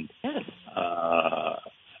 and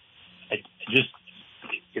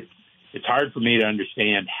it's hard for me to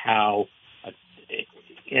understand how.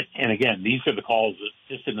 And again, these are the calls that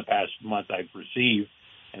just in the past month I've received,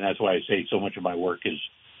 and that's why I say so much of my work is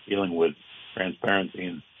dealing with transparency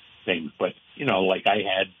and things. But like I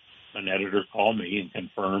had an editor call me and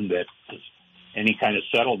confirm that any kind of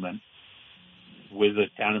settlement with a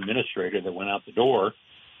town administrator that went out the door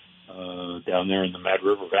down there in the Mad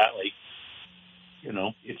River Valley,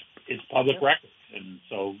 it's public record. And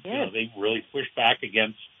so, they really pushed back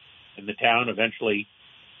against, and the town eventually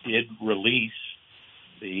did release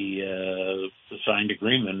the signed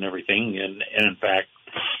agreement and everything. And in fact,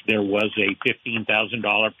 there was a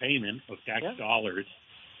 $15,000 payment of tax dollars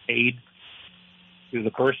paid to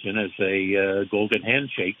the person as a golden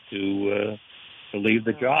handshake to leave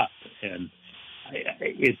the job. And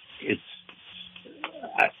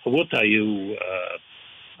I will tell you,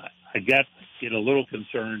 I get a little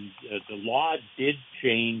concerned. The law did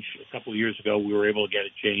change a couple of years ago. We were able to get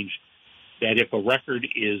it changed that if a record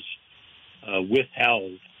is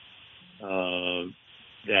withheld,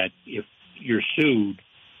 that if you're sued,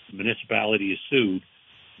 the municipality is sued,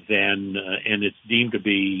 then and it's deemed to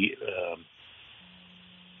be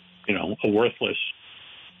a worthless,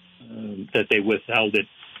 that they withheld it,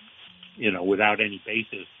 without any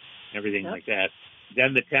basis, everything like that,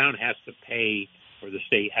 then the town has to pay, or the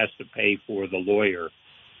state has to pay for the lawyer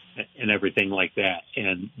and everything like that.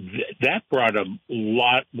 And that brought a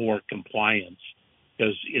lot more compliance,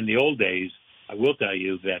 because in the old days, I will tell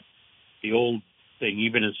you that the old thing,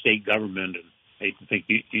 even in state government, and I hate to think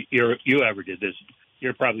you ever did this,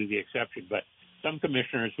 you're probably the exception, but some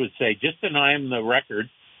commissioners would say, just deny them the record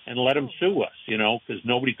and let them sue us, because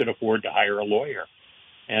nobody could afford to hire a lawyer.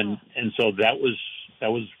 And so that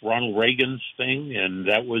was Ronald Reagan's thing, and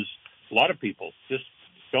that was a lot of people. Just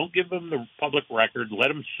don't give them the public record, let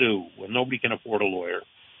them sue when nobody can afford a lawyer.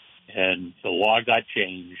 And the law got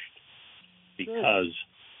changed because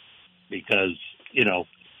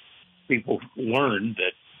people learned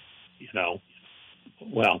that,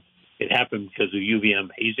 it happened because of the UVM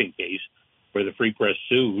hazing case where the Free Press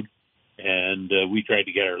sued, and we tried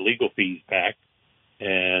to get our legal fees back,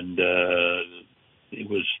 and it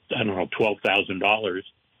was, $12,000,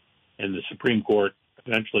 and the Supreme Court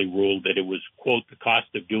eventually ruled that it was, quote, the cost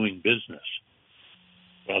of doing business.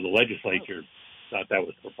 Well, the legislature thought that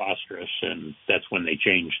was preposterous, and that's when they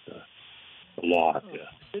changed the law.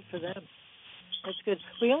 Good for them. That's good.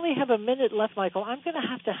 We only have a minute left, Michael. I'm going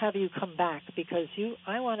to have you come back, because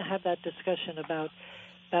I want to have that discussion about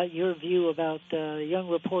your view about young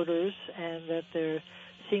reporters, and that there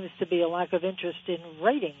seems to be a lack of interest in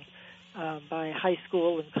writing by high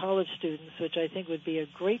school and college students, which I think would be a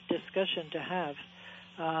great discussion to have.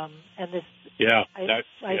 And this, you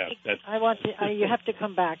have to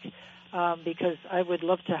come back because I would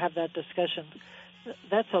love to have that discussion.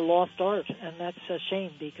 That's a lost art, and that's a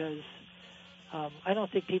shame, because I don't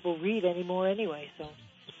think people read anymore anyway. So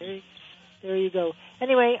there you go.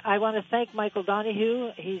 Anyway, I want to thank Michael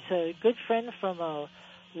Donoghue. He's a good friend from a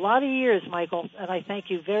lot of years, Michael, and I thank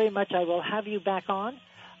you very much. I will have you back on.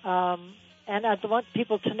 And I want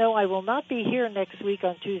people to know I will not be here next week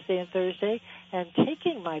on Tuesday and Thursday, and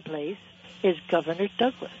taking my place is Governor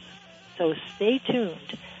Douglas. So stay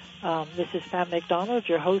tuned. This is Pat McDonald,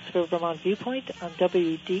 your host for Vermont Viewpoint on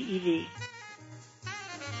WDEV.